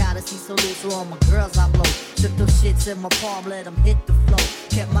dough. I gotta see so loose, so all my girls I blow. Took those shits in my palm, let them hit the flow.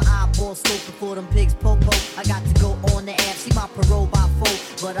 Kept my eyeballs scoping for them pigs, popo. I got to go on the app, see my parole by 4.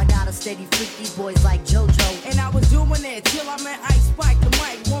 But I gotta steady freak these boys like JoJo. And I was doing it till I met Ice Spike the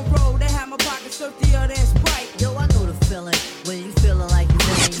mic. One road, they had my pockets dirtier than Sprite. Yo, I know the feeling when you feeling like you're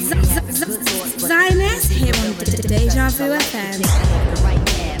living. You ain't having good thoughts, Xioness here on Deja Vu FM. The right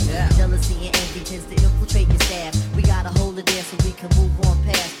path. Jealousy and envy tends to infiltrate your staff. We gotta hold it there so we can move on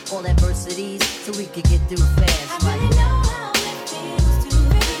past all adversities, so we can get through fast. I really know how it feels to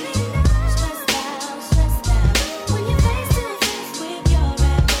really know. Stressed out, when you're face to face with your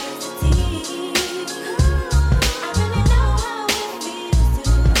adversity. I really know how it feels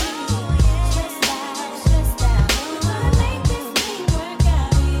to be stressed out. Wanna make this thing work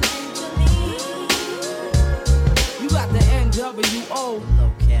out eventually. You got the NWO.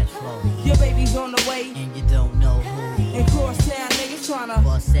 Low cash flow. Your baby's on the way. And you don't know who. In crosstown, niggas tryna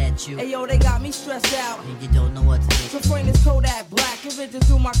bust at you. Hey yo, they got me stressed out. And you don't know what to do. So frame this Kodak black, give it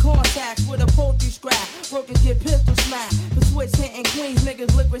through my contacts with a poultry scrap. Brokers get pistol smacked. The switch hitting Queens,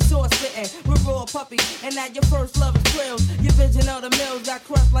 niggas liquid sauce spitting. We're raw puppies, and now your first love is thrills. Your vision of the mills got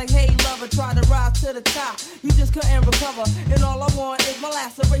crushed like hey lover. Try to rise to the top, you just couldn't recover. And all I want is my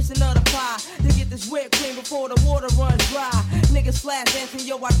laceration of the pie. To get this whipped cream before the water runs dry. Niggas flash dancing,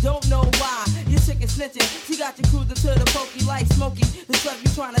 yo, I don't know why. Your chicken snitching, she got you cruising to the pokey like Smokey. The stuff you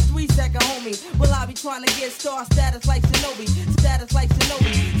trying to 3-second homie. Well, I be trying to get star status like Shinobi. Status like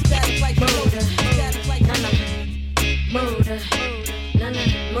Shinobi. Status like Shinobi. Status like Shinobi. Murder,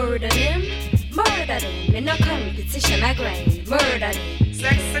 murder them, murder them. In no competition, I grind, murder them.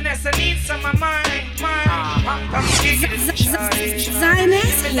 Sexiness, I need some of mine.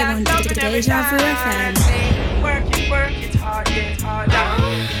 Xioness here on Deja Vu FM. Work it hard, get harder.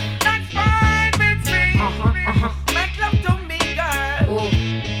 That's fine with me. Make love to me, girl.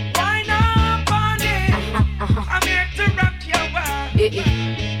 Why not on it? I'm here to rock your world.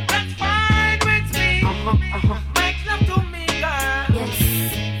 That's fine with me. Make love to me, girl. Yes.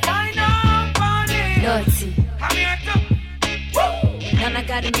 Why not on it? Naughty. I'm here to. Now I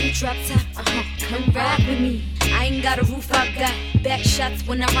got a new drop top. Come ride with me. I ain't got a roof, I got back shots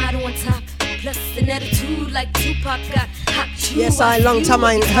when I ride on top. Plus an attitude like Tupac got hot. Yes, long time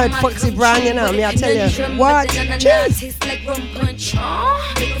I ain't heard Foxy Brown, you know me, I tell you. What? Tastes like rum punch.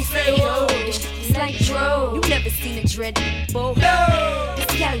 Make them say, yo, it's like dro. You never seen a dread bow. This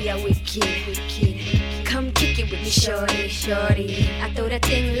gal, ya wicked. Come kick it with me, shorty, shorty. I throw that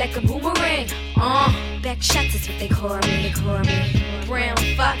thing like a boomerang. Back shots is what they call me, Brown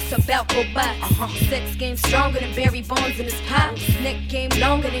fox or Balco box. Sex game stronger than Barry Bonds in his pops. Neck game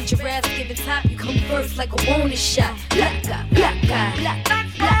longer than giraffes giving top. You come first like a bonus shot. Black guy, black guy, black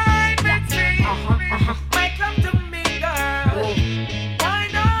guy. Make love to me, girl.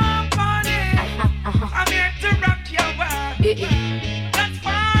 Wind up on it. I'm here to rock your world. That's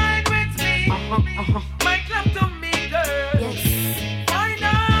fine with me. Make love to me, girl. Yes. Wind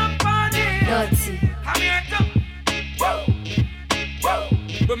up on it. Dirty. I'm here to.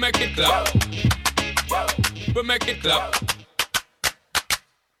 We make it clap. We make it clap.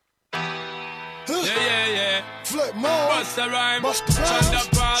 Yeah. Flip more. Bust a rhyme.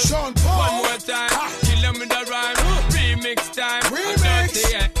 Sean Paul. One more time. Kill them with the rhyme. Remix time.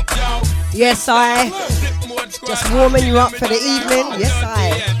 Yo. Yes, I. Just warming you up for the evening. Yes,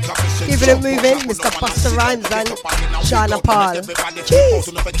 I. Keeping it moving, Mr. Busta Rhymes and Sean Paul. Jeez.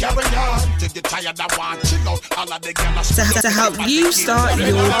 To help you start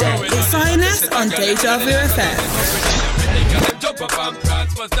your day, it's Xioness on Deja Vu FM. Jump up and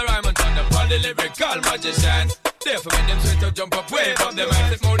prance, bust the rhyme and turn up all the lyrical magicians. Therefore make them sweat to jump up, wave up them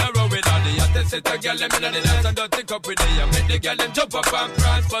hands. It's more than roll with all the hottest set of girl them in the dance and don't think up with the make the girl them jump up and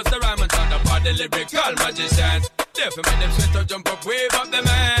prance, bust the rhyme and turn up all the lyrical magicians. Therefore make them sweat to jump up, wave up them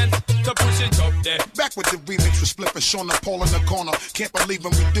hands. So push it up there. Back with the remix with Spliff and Sean Paul in the corner. Can't believe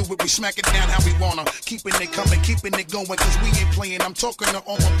when we do it, we smack it down how we wanna. Keeping it coming, keeping it going, cause we ain't playing. I'm talking to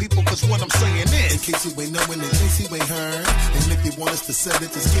all my people, cause what I'm saying is, in case you ain't knowing, in case you ain't heard, and if you want us to set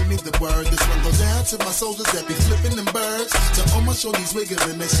it, just give me the word. This one goes down to my soldiers that be flipping them birds. To all my shorties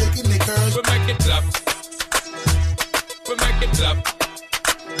wiggling, they shaking their curves. We make it clap. We make it clap.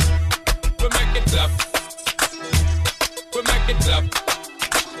 We make it clap. We make it clap.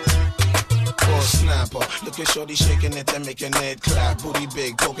 Snapper, look at shorty shaking it and making it clap. Booty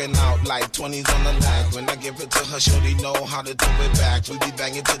big, poking out like 20s on the lag. When I give it to her, shorty know how to do it back. We be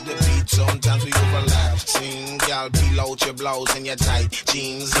banging to the beat, sometimes we overlap. Sing, y'all below your blows and your tight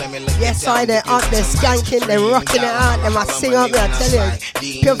jeans. Let me look yes, I they're out there skanking, they're rocking it out. They must sing up there, I tell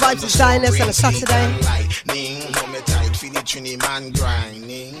you. Pure vibes with Xioness on a Saturday. Lightning, hold me tight, feel the trini man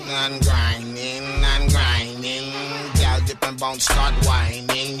grinding and grinding and grinding. Gal dip and bounce, start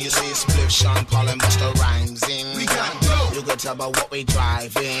whining. You see Spliff, Sean Paul and Busta Rhymes in. We got dope. You can tell by what we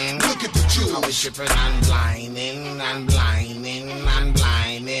driving. Look at the juice. How we shipping and blinding and blinding and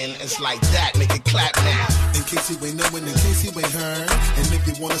blinding. It's like that, make it clap now. In case you ain't knowing, in case you ain't heard, and if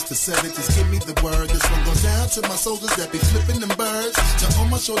you want us to set it, just give me the word. This one goes down to my soldiers that be flipping them birds. To all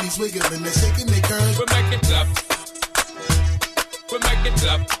my shorties wiggling, they shaking their curves. We make it clap. We make it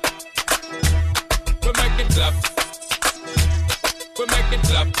clap. We make it clap. We make it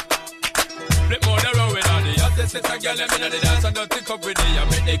clap. Flip more the road with all the hottest set of girl them in the dance and don't think up with the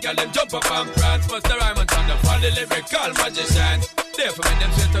make the girl them jump up and prance. Bust the rhyme and turn up all the lyrical magicians. Therefore make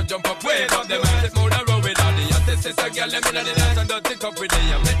them sweat to jump up, wave up them hands. Flip more the road with all the hottest set of girl them in the dance and don't think up with the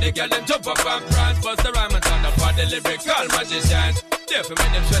make the girl them jump up and prance. Bust the rhyme and turn up all the lyrical magicians. Therefore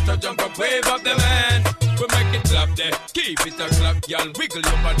make them sweat to jump up, wave up them hands. We make it clap there, keep it a clap, y'all. Wiggle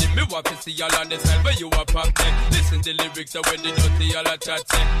your body, me want to see y'all on the side where you are pop there. Listen the lyrics of when they don't see y'all a chat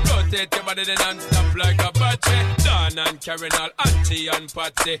say. Rotate your body then and stop like a battery. Dan and Karen all auntie and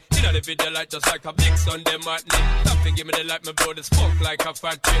Patsy. You know the video like just like a big Sunday matinee. Stop and give me the light, my brother smoke like a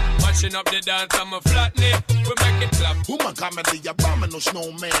factory. Mashing up the dance, I'm a flat knee. We make it clap. Who my comedy, abominable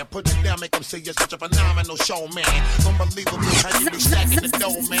snowman. Put it down, make them say you're such a phenomenal showman. Unbelievable how you be stacking the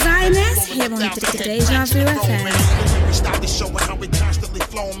dough, man. Xioness here on Deja Vu FM. We started showing how we constantly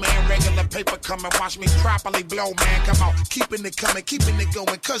flow, man. Regular paper come and watch me properly blow, man. Come on, keeping it coming, keeping it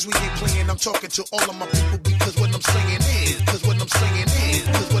going. Cause we ain't playing, I'm talking to all of my people. Because what I'm saying is, cause what I'm saying is,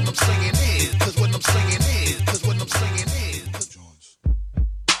 cause what I'm saying is, cause what I'm saying is, cause what I'm saying is.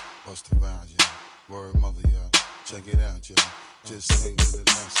 Bust the rhymes, yeah. Word mother, yeah. Check it out, yeah. Just sing to the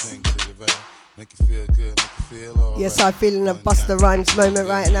left, sing to the right. Make you feel good, make you feel all yes, right. I'm feeling a Busta Rhymes moment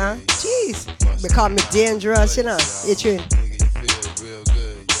right now. Jeez, become me dangerous, you know. You tune.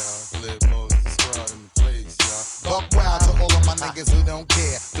 Buck wild to all of my niggas who don't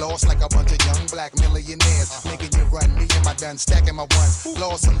care. Lost like a bunch of young black millionaires. Making you run, me and my done stacking my ones.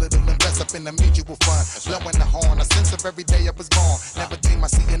 Lost a little, invest up in the mutual fund. Blowing the horn, a sense of every day I was born. Never dream I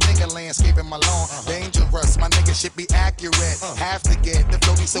see a nigga landscaping my lawn. Dangerous, my nigga should be accurate. Have to get the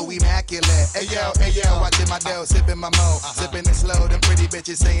flow be so immaculate. Hey yo, watching my dough, sipping my mo. Sipping it slow, them pretty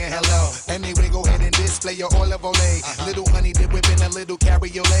bitches saying hello. Anyway, go ahead and display your olive oil. Little honey dip whipping a little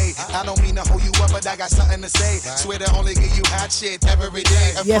cabriolet. I don't mean to hold you up, but I got something to say. Swear to only give you hot shit. it every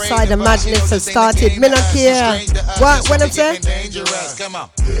day. Yes, the madness has started. Me not care. What? When I'm saying? Dangerous. Come on.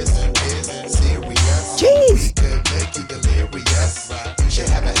 This is serious. Jeez. We could make you delirious. You should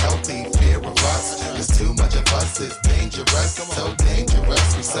have a healthy fear of us. There's too much of us. It's dangerous. So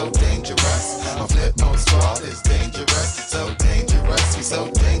dangerous. We so dangerous. My flip mode squad is dangerous. So dangerous. We so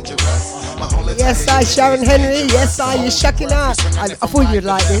dangerous. My whole Yes, Sharon Henry. Yes, you shucking up. I thought you'd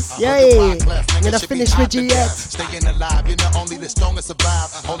like this. Yay. I'm gonna finish with you yet. Staying alive, you're not only the strongest survive.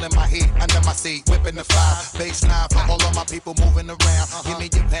 Holding my heat under my seat, whipping the fire. Baseline for all of my people moving around. Give me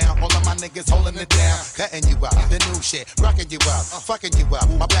your pound, all of my niggas holding it down. Cutting you up, the new shit, rocking you up, fucking you up.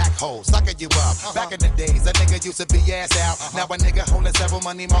 My black hole, sucking you up. Back in the days, a nigga used to be ass out. Now a nigga holding several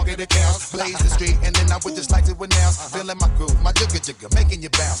money market accounts. Blaze the street, and then I would just like to announce. Feeling my groove, my jigga, making you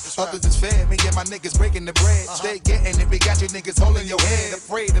bounce. Others is fair, me and my niggas breaking the bread. Stay getting it, we got you niggas holding your head.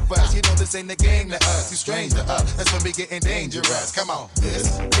 Afraid of us, you know this ain't the game to us. You strange to us, that's when we getting dangerous. Come on.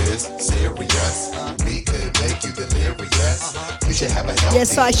 This is serious. We could make you delirious. You should have a healthy.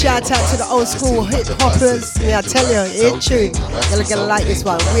 Yes, I shout out to the old school hip hoppers. Yeah, I tell you, it's true. You're gonna like this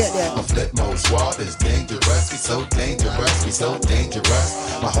one. We're there. My flip mode squad is dangerous. We so dangerous. We so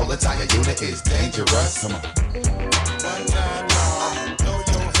dangerous. My whole entire unit is dangerous. Come on.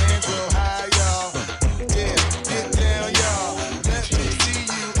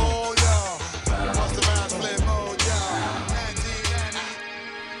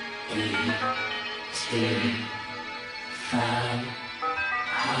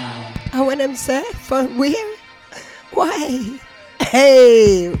 I want them say for where? Why?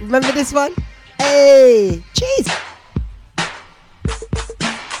 Hey, remember this one? Hey, jeez.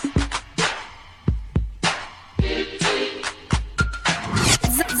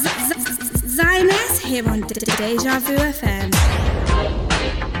 Xioness here on Deja Vu FM.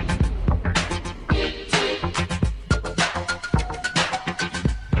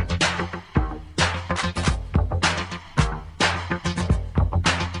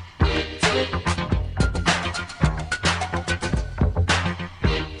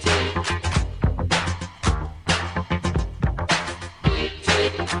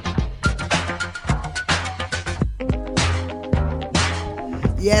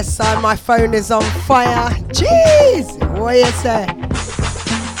 Yes, my phone is on fire. Jeez, what you say?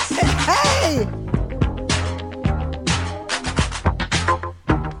 Hey!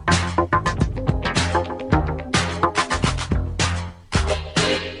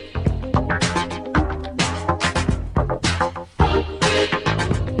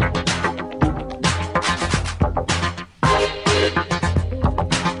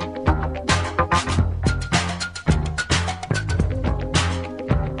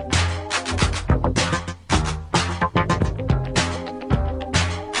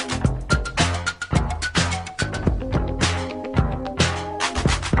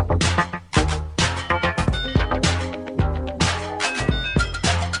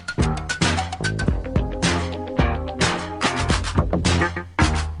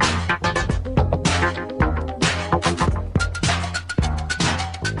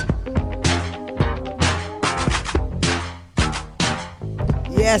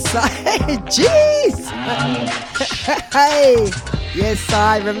 Yes, jeez. Hey, yes,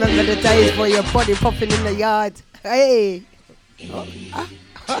 I remember the days where your body popping in the yard. Hey,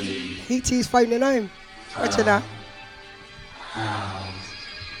 E.T.'s phoning home. Watch it now.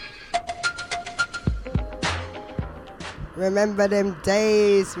 Remember them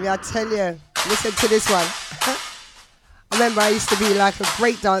days, me I tell you. Listen to this one. I remember I used to be like a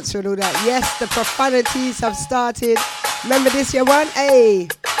break dancer and all that. Yes, the profanities have started. Remember this year one? Hey.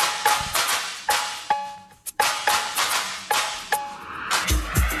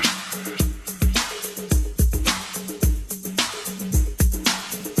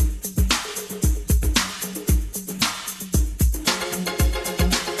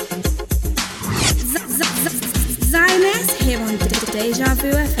 Xioness here on Deja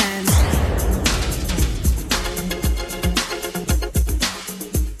Vu FM.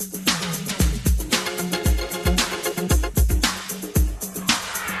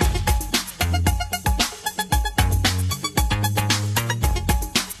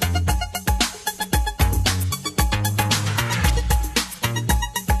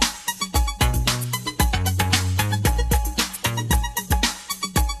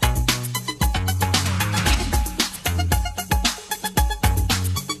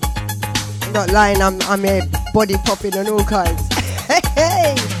 Not lying, I'm here body popping and all kinds.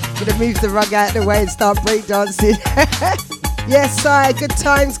 Hey, gonna move the rug out of the way and start breakdancing. Yes, I good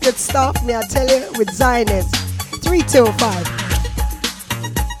times, good stuff. Me I tell you, with Xioness, 3 till 5.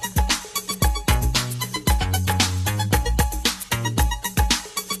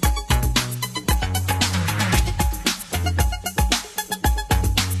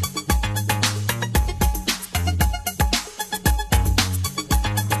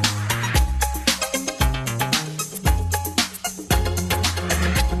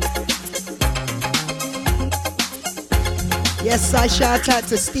 Yes, I shout out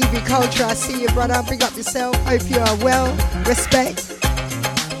to Stevie Culture. I see you, brother. Big up yourself. Hope you are well. Respect.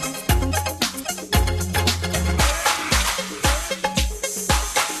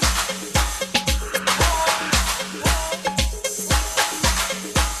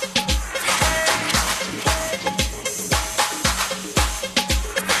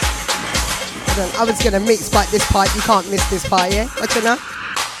 I was gonna mix, but this part, you can't miss this part, yeah? What you know?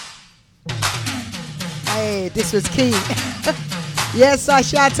 Hey, this was key. Yes, I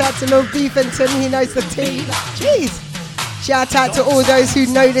shout out to Lord Beefington, he knows the team. Jeez. Shout out to all those who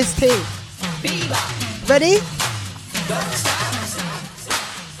know this team. Ready?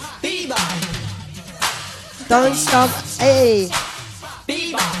 Don't stop. Hey.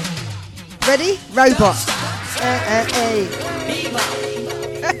 Ready? Robot. Hey.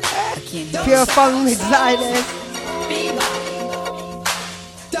 Pure fun with Xioness.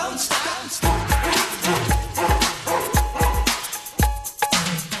 Don't stop.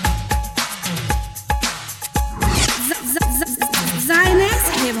 Xioness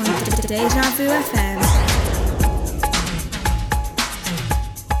here on Deja Vu FM.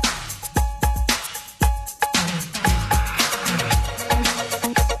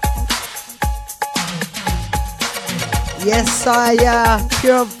 Yes,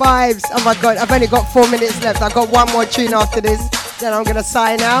 pure vibes. Oh my God, I've only got 4 minutes left. I've got one more tune after this, then I'm gonna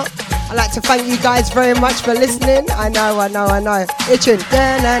sign out. I'd like to thank you guys very much for listening. I know. Itching.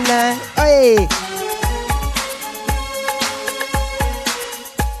 Da-na-na. Hey.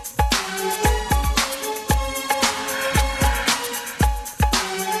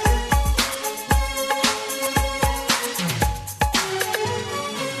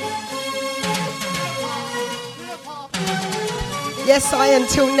 Yes,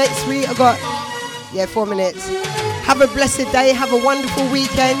 until next week. I got 4 minutes. Have a blessed day. Have a wonderful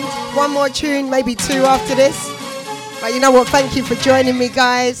weekend. One more tune, maybe 2 after this. But you know what? Thank you for joining me,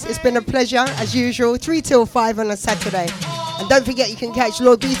 guys. It's been a pleasure as usual. 3 till 5 on a Saturday. And don't forget, you can catch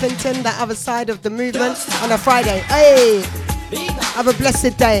Lord Beefington, that other side of the movement, on a Friday. Hey, have a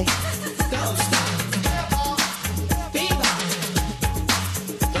blessed day.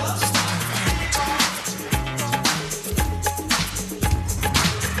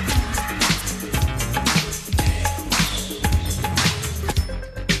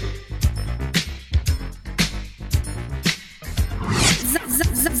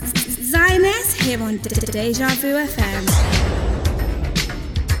 Xioness here on Deja Vu FM.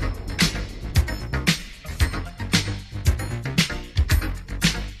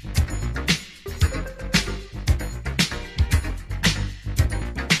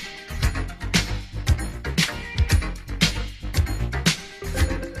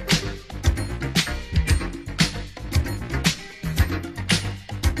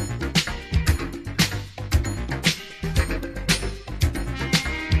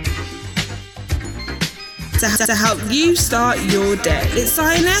 To help you start your day. It's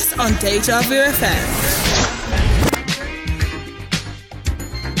Xioness on Deja Vu FM.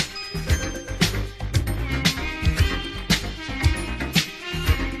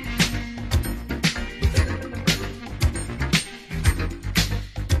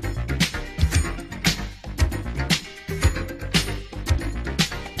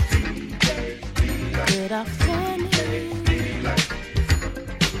 Good afternoon.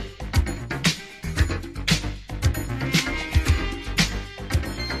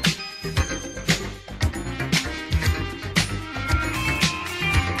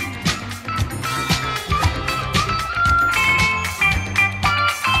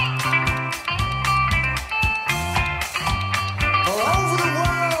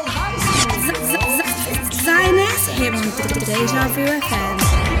 Here on Deja Vu FM.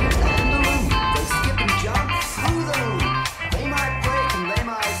 They skip and jump through the loop. They might break and they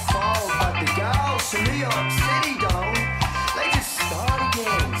might fall, but the girls from New York City don't. They just start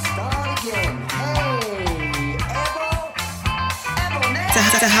again. Hey,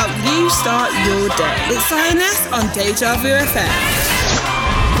 To help you start your day. It's Xioness on Deja Vu FM.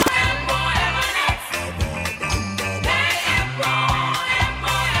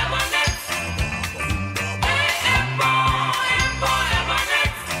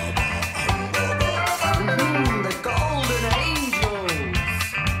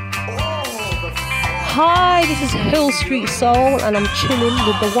 Hi, this is Hill Street Soul, and I'm chilling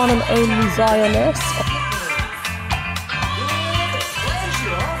with the one and only Xioness.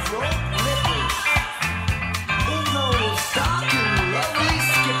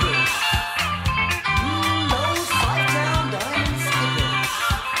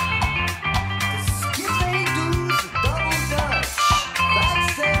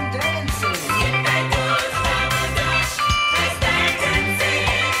 That's them dancing.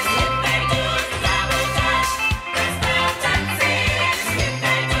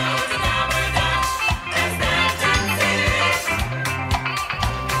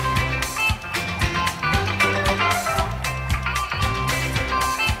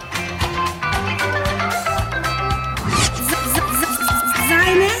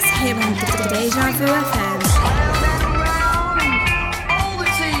 Deja Vu FM. All the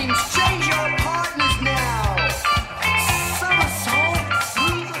teams, change your partners now.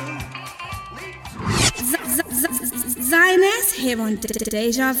 Xioness here on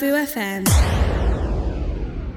Deja Vu FM.